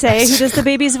doesn't say who does the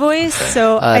baby's voice,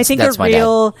 so I think a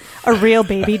real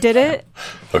baby did it.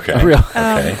 Okay.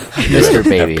 Mr.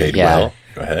 Baby. Yeah. Well.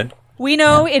 Go ahead. We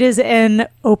know it is an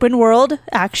open world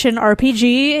action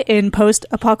RPG in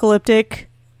post-apocalyptic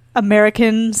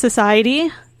American society.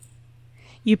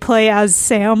 You play as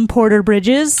Sam Porter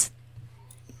Bridges,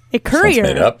 a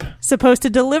courier supposed to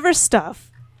deliver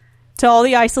stuff to all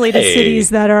the isolated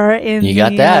cities that are in. You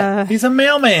got that? He's a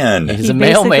mailman. He's a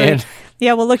mailman.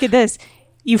 Yeah, well, look at this.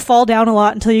 You fall down a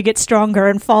lot until you get stronger,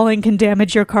 and falling can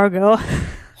damage your cargo.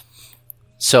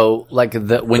 So, like,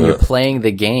 when you're playing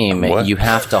the game, you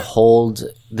have to hold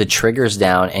the triggers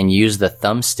down and use the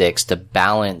thumbsticks to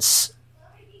balance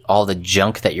all the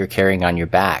junk that you're carrying on your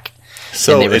back.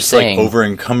 So it's like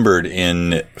over-encumbered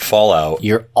in Fallout.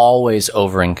 You're always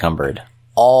over-encumbered.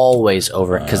 Always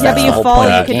over, because that's but the whole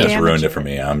point of the game. That just ruined it for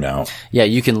me. I'm out. Yeah,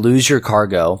 you can lose your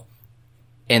cargo,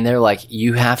 and they're like,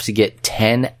 you have to get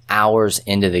 10 hours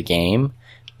into the game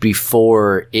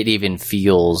before it even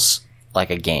feels like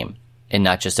a game and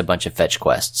not just a bunch of fetch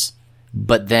quests.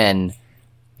 But then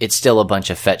it's still a bunch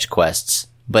of fetch quests,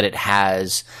 but it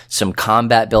has some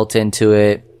combat built into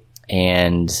it,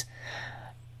 and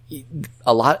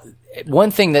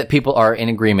one thing that people are in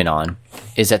agreement on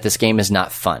is that this game is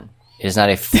not fun. It is not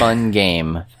a fun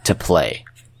game to play.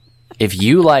 If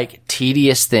you like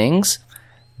tedious things,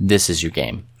 this is your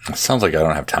game. It sounds like I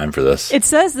don't have time for this. It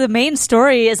says the main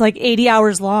story is like 80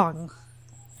 hours long.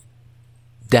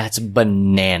 That's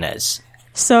bananas.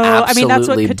 So, I mean, that's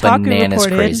what Kotaku bananas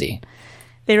reported. Crazy.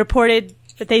 They reported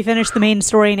that they finished the main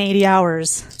story in 80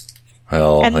 hours.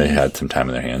 Well, they had some time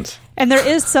in their hands. And there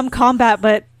is some combat,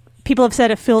 but people have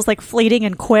said it feels like fleeting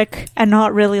and quick and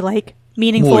not really like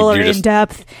meaningful or in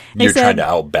depth. You're trying to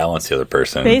outbalance the other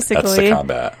person. Basically, that's the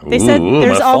combat. They said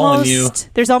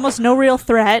there's almost no real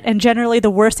threat, and generally the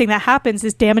worst thing that happens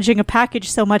is damaging a package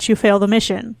so much you fail the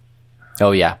mission.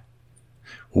 Oh yeah.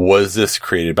 Was this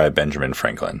created by Benjamin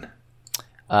Franklin?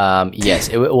 Yes,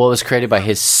 it was created by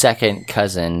his second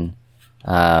cousin,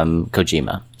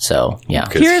 Kojima. So yeah.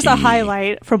 Here's a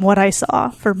highlight from what I saw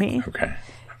for me. Okay.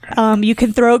 You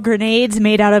can throw grenades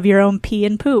made out of your own pee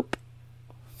and poop.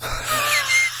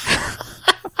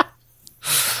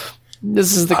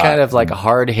 This is the kind of like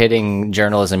hard-hitting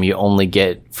journalism you only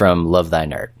get from Love Thy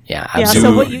Nerd. Yeah, absolutely.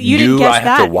 So what, you didn't guess I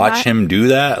have to watch him do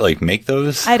that? Like, make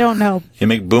those? I don't know. You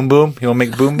make boom boom? You want to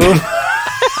make boom boom?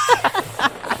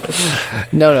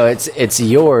 No, it's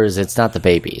yours. It's not the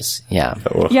baby's. Yeah.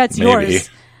 Yeah, it's yours.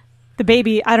 The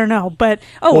baby, I don't know. But,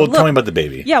 look, tell me about the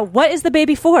baby. Yeah, what is the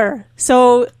baby for?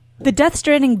 So, the Death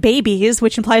Stranding babies,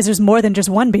 which implies there's more than just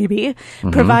one baby,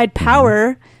 provide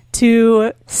power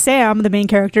to Sam, the main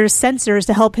character's sensors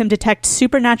to help him detect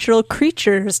supernatural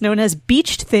creatures known as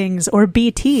beached things or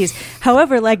BTs.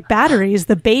 However, like batteries,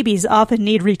 the babies often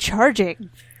need recharging.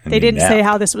 They didn't say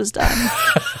how this was done.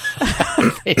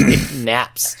 They need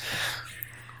naps.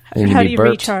 How do you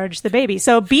recharge the baby?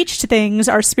 So beached things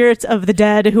are spirits of the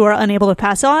dead who are unable to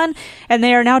pass on, and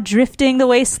they are now drifting the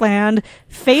wasteland,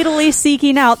 fatally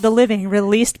seeking out the living,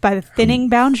 released by the thinning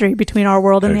boundary between our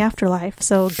world and the afterlife.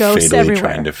 So ghosts fatally everywhere.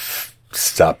 Trying to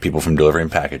stop people from delivering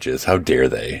packages. How dare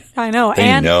they? I know.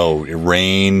 They know.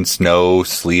 Rain, snow,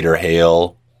 sleet, or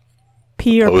hail.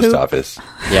 Pee or post poop. office.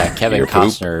 Yeah, Kevin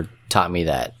Costner taught me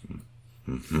that.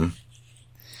 Mm-hmm.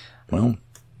 Well,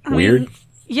 weird.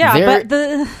 Yeah,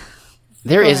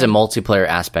 there is a multiplayer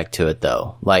aspect to it,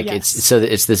 though. Like it's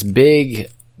this big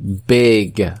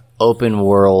open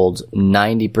world.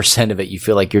 90% of it, you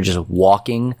feel like you're just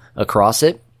walking across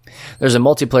it. There's a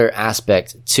multiplayer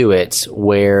aspect to it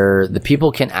where the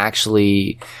people can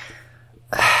actually,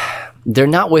 they're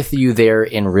not with you there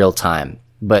in real time,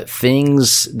 but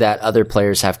things that other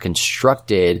players have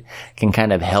constructed can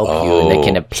kind of help you, and they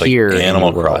can appear like Animal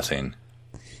in the world. Crossing.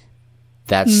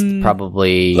 That's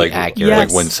probably accurate.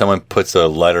 Like when someone puts a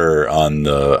letter on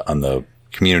the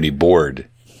community board,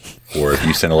 or if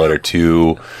you send a letter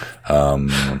to,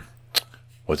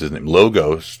 what's his name?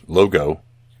 Logo,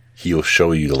 he'll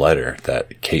show you the letter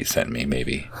that Kate sent me,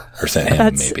 maybe, or sent him,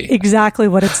 That's maybe. exactly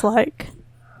what it's like.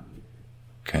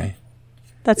 Okay.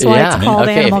 That's why it's called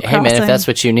Animal Crossing. Hey man, if that's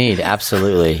what you need,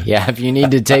 absolutely. Yeah, if you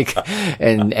need to take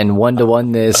and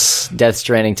one-to-one this Death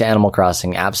Stranding to Animal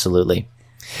Crossing, absolutely.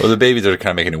 Well, the babies are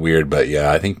kind of making it weird, but yeah,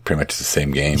 I think pretty much it's the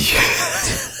same game.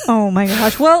 Oh my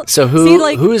gosh. Well, so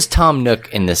who is Tom Nook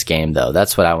in this game, though?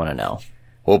 That's what I want to know.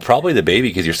 Well, probably the baby,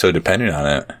 because you're so dependent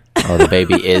on it. Oh, the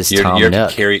baby is Tom you have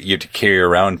Nook. you have to carry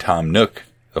around Tom Nook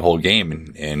the whole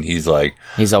game, and he's like,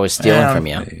 He's always stealing from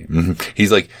you. Mhm.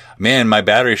 He's like, man, my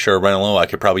battery's sure running low. I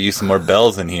could probably use some more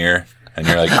bells in here. And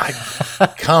you're like,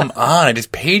 come on, I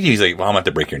just paid you. He's like, well, I'm going to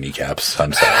have to break your kneecaps.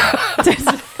 I'm sorry.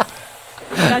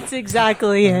 That's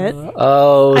exactly it.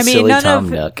 Oh, I mean, silly Tom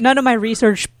Nook. none of my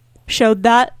research showed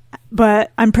that,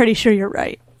 but I'm pretty sure you're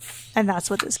right. And that's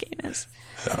what this game is.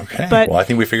 Okay. But- well, I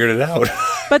think we figured it out.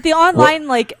 But the online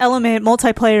element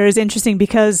multiplayer is interesting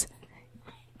because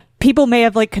people may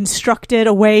have constructed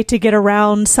a way to get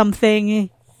around something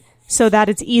so that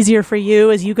it's easier for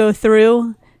you as you go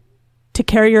through to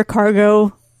carry your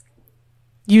cargo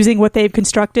using what they've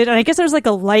constructed. And I guess there's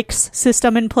a likes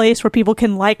system in place where people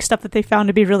can like stuff that they found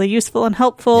to be really useful and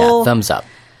helpful. Yeah, thumbs up.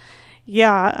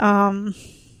 Yeah.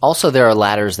 Also, there are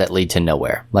ladders that lead to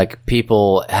nowhere.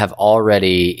 People have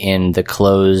already in the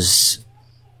close,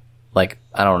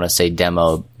 I don't want to say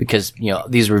demo because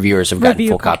these reviewers have gotten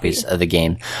full copies of the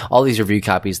game. All these review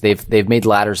copies, they've made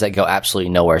ladders that go absolutely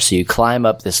nowhere. So you climb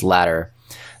up this ladder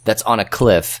that's on a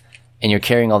cliff, and you're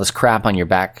carrying all this crap on your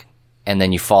back, and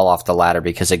then you fall off the ladder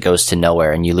because it goes to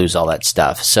nowhere, and you lose all that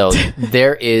stuff. So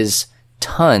there is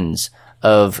tons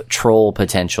of troll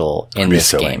potential in this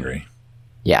so game. Angry.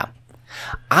 Yeah.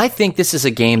 I think this is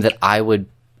a game that I would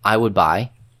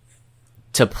buy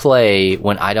to play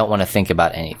when I don't want to think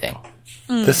about anything.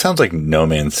 This sounds like No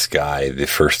Man's Sky, the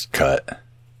first cut.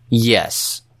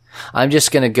 Yes. I'm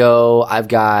just going to go, I've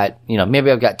got, maybe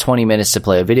I've got 20 minutes to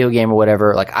play a video game or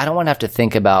whatever. I don't want to have to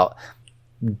think about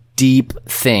deep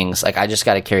things. I just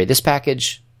got to carry this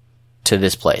package to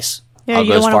this place. Yeah, I'll you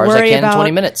go as don't far wanna as I worry can in 20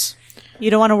 about- minutes. You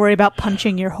don't want to worry about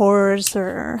punching your horse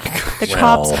or the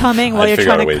cops coming while I'd you're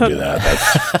figure out trying a way to cook. do that.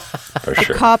 That's for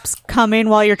sure. Cops coming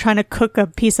while you're trying to cook a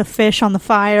piece of fish on the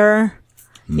fire.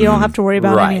 You don't have to worry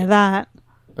about any Right. of that.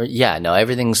 Yeah, no,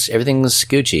 everything's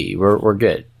Gucci. We're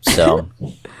good. So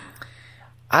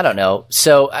I don't know.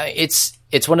 So it's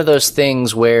one of those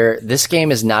things where this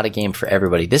game is not a game for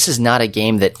everybody. This is not a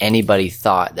game that anybody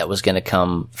thought that was going to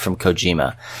come from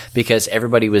Kojima, because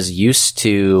everybody was used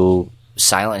to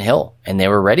Silent Hill and they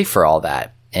were ready for all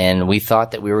that. And we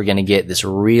thought that we were going to get this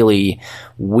really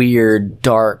weird,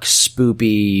 dark,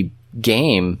 spoopy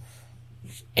game,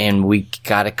 and we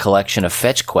got a collection of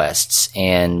fetch quests.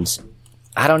 And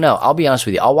I don't know. I'll be honest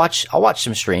with you. I'll watch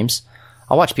some streams.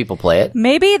 I'll watch people play it.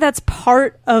 Maybe that's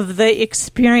part of the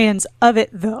experience of it,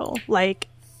 though.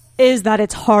 Is that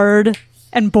it's hard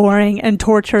and boring and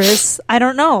torturous. I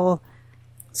don't know.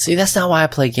 See, that's not why I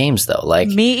play games, though.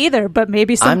 Me either, but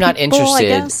maybe some I'm not people, interested.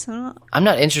 I guess. I don't know. I'm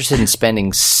not interested in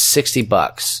spending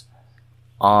 $60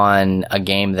 on a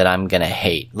game that I'm gonna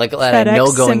hate. That I FedEx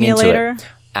know going Simulator? into it.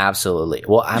 Absolutely.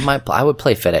 Well, I would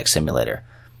play FedEx Simulator.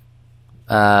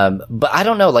 But I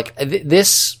don't know.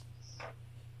 This,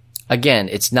 again,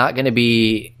 it's not going to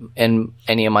be in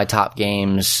any of my top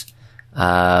games.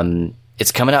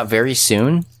 It's coming out very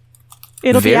soon.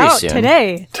 It'll be Very out soon.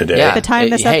 today. Today. Yeah. At the time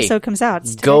this Hey, episode comes out.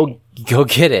 It's Go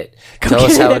get it. Tell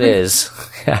get us how it. it is.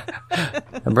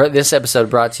 This episode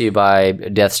brought to you by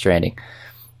Death Stranding.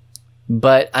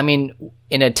 But I mean,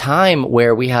 in a time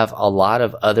where we have a lot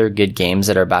of other good games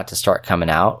that are about to start coming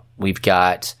out, we've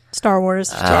got Star Wars.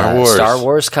 Star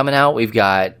Wars coming out. We've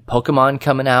got Pokemon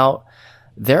coming out.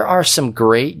 There are some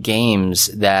great games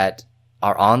that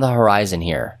are on the horizon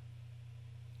here.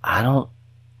 I don't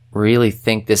really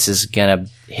think this is going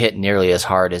to hit nearly as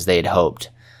hard as they'd hoped.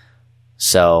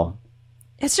 So,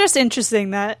 It's just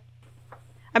interesting that,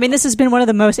 this has been one of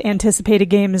the most anticipated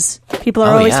games. People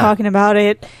are always talking about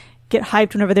it, get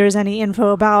hyped whenever there's any info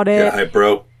about it. Yeah,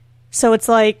 bro. So it's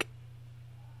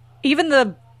even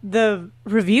the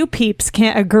review peeps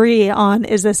can't agree on,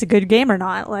 is this a good game or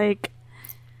not?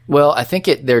 well, I think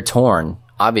they're torn,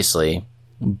 obviously,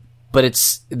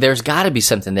 but there's got to be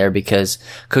something there because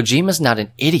Kojima's not an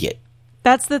idiot.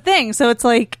 That's the thing. So it's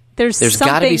there's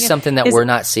got to be something that we're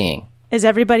not seeing. Is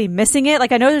everybody missing it?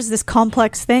 I know there's this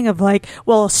complex thing of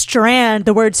strand,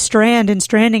 the word strand in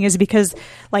Stranding is because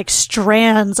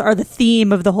strands are the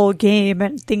theme of the whole game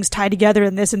and things tie together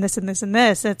in this and this and this and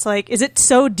this. It's is it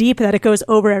so deep that it goes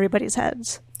over everybody's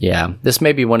heads? Yeah, this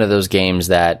may be one of those games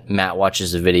that Matt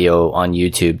watches a video on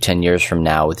YouTube 10 years from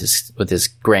now with his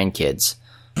grandkids.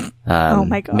 Oh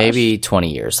my gosh. Maybe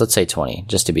 20 years. Let's say 20,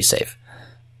 just to be safe.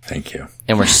 Thank you.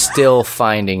 And we're still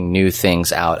finding new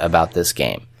things out about this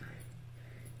game.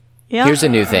 Yeah. Here's a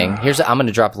new thing. I'm going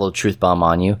to drop a little truth bomb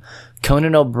on you.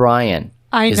 Conan O'Brien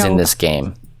is in this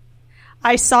game.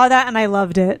 I saw that and I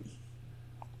loved it.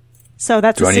 So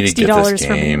that's Do I need to get $60 this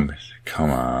for me. game?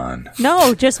 Come on.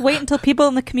 No, just wait until people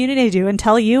in the community do and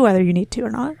tell you whether you need to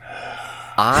or not.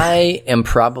 I am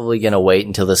probably going to wait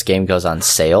until this game goes on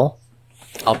sale.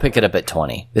 I'll pick it up at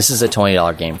 $20. This is a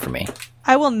 $20 game for me.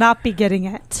 I will not be getting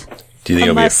it. Do you think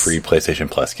Unless- it'll be a free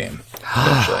PlayStation Plus game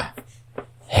eventually?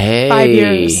 Hey. 5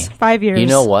 years. 5 years. You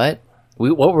know what?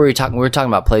 What were we talking? We were talking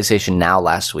about PlayStation Now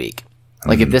last week.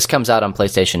 Like, if this comes out on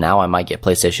PlayStation Now, I might get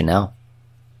PlayStation Now.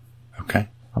 Okay.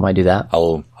 I might do that.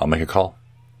 I'll make a call.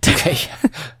 Okay.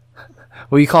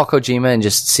 Will you call Kojima and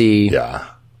just see? Yeah.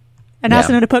 And ask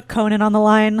him to put Conan on the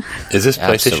line. Is this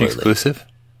PlayStation Absolutely. exclusive?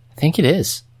 I think it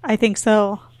is. I think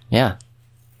so. Yeah.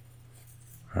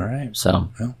 All right. So,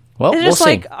 Well. well, It's we'll just see.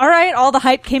 like, all right, all the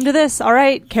hype came to this. All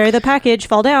right, carry the package,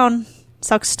 fall down.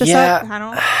 Sucks to Yeah.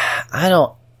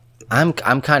 suck.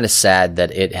 I'm kind of sad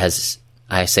that it has,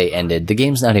 I say ended. The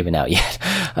game's not even out yet.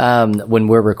 When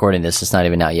we're recording this, it's not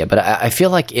even out yet. But I feel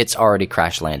like it's already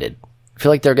crash landed. I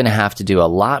feel like they're going to have to do a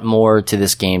lot more to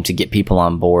this game to get people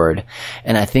on board.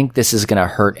 And I think this is going to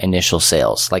hurt initial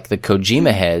sales. Like, the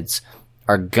Kojima heads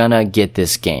are going to get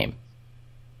this game.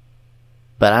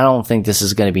 But I don't think this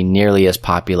is going to be nearly as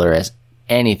popular as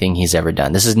anything he's ever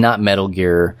done. This is not Metal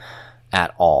Gear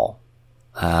at all.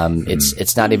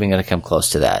 It's not even going to come close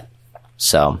to that.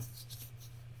 So,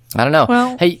 I don't know.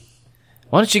 Well- Hey,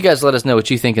 why don't you guys let us know what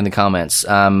you think in the comments?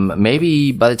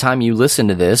 Maybe by the time you listen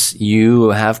to this, you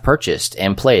have purchased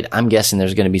and played. I'm guessing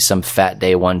there's going to be some fat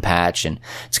day one patch, and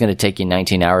it's going to take you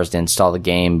 19 hours to install the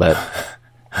game. But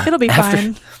It'll be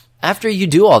fine. after you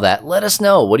do all that, let us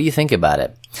know. What do you think about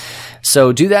it?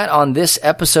 So do that on this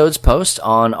episode's post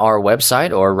on our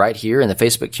website, or right here in the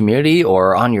Facebook community,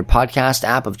 or on your podcast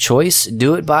app of choice.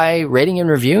 Do it by rating and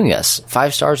reviewing us.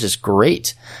 5 stars is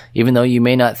great. Even though you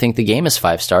may not think the game is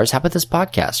 5 stars, how about this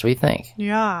podcast? What do you think?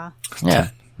 Yeah. Yeah.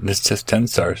 It's just 10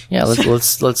 stars. Yeah,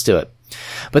 let's do it.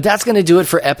 But that's going to do it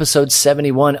for episode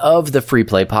 71 of the Free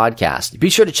Play Podcast.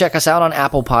 Be sure to check us out on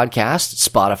Apple Podcasts,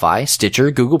 Spotify, Stitcher,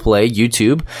 Google Play,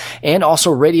 YouTube, and also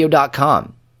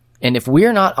radio.com. And if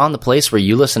we're not on the place where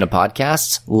you listen to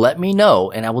podcasts, let me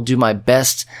know, and I will do my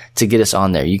best to get us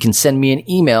on there. You can send me an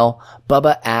email,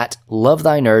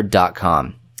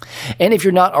 bubba@lovethynerd.com. And if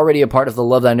you're not already a part of the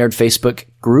Love Thy Nerd Facebook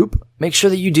group, make sure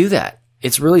that you do that.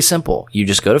 It's really simple. You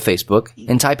just go to Facebook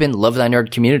and type in Love Thy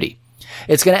Nerd Community.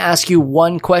 It's going to ask you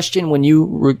one question when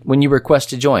you request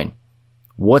to join.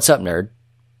 What's up, nerd?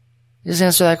 Just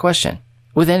answer that question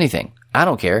with anything. I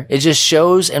don't care. It just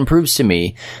shows and proves to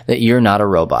me that you're not a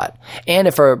robot. And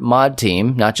if our mod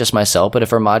team, not just myself, but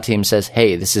if our mod team says,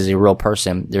 hey, this is a real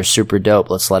person, they're super dope,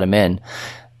 let's let them in,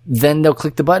 then they'll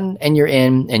click the button and you're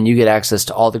in, and you get access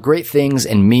to all the great things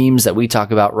and memes that we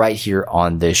talk about right here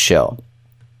on this show.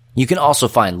 You can also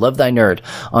find Love Thy Nerd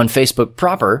on Facebook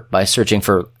proper by searching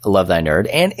for Love Thy Nerd,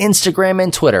 and Instagram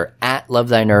and Twitter at Love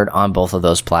Thy Nerd on both of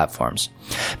those platforms.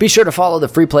 Be sure to follow the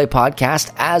Free Play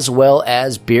Podcast as well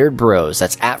as Beard Bros.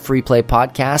 That's at Free Play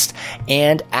Podcast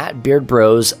and at Beard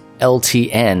Bros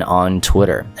LTN on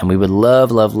Twitter. And we would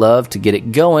love to get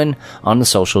it going on the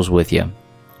socials with you.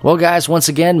 Well, guys, once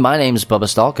again, my name's Bubba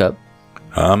Stallcup.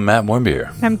 I'm Matt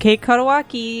Warmbier. I'm Kate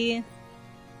Katawaki.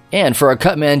 And for our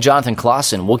cut man, Jonathan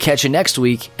Clausen, we'll catch you next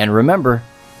week. And remember,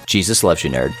 Jesus loves you,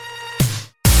 nerd.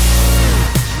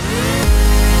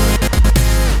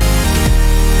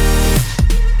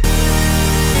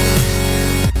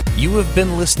 You have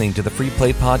been listening to the Free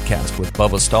Play Podcast with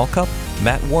Bubba Stallcup,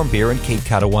 Matt Warmbier, and Kate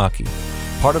Katawaki,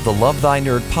 part of the Love Thy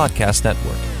Nerd Podcast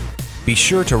Network. Be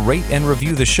sure to rate and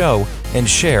review the show and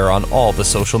share on all the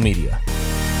social media.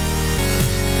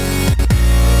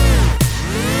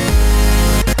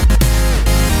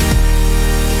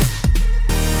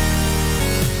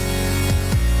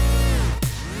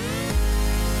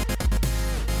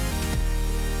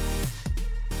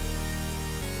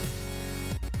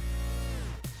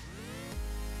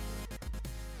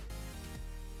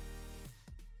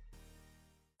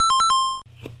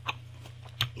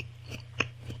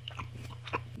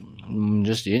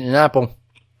 Just eating an apple.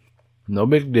 No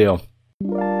big deal.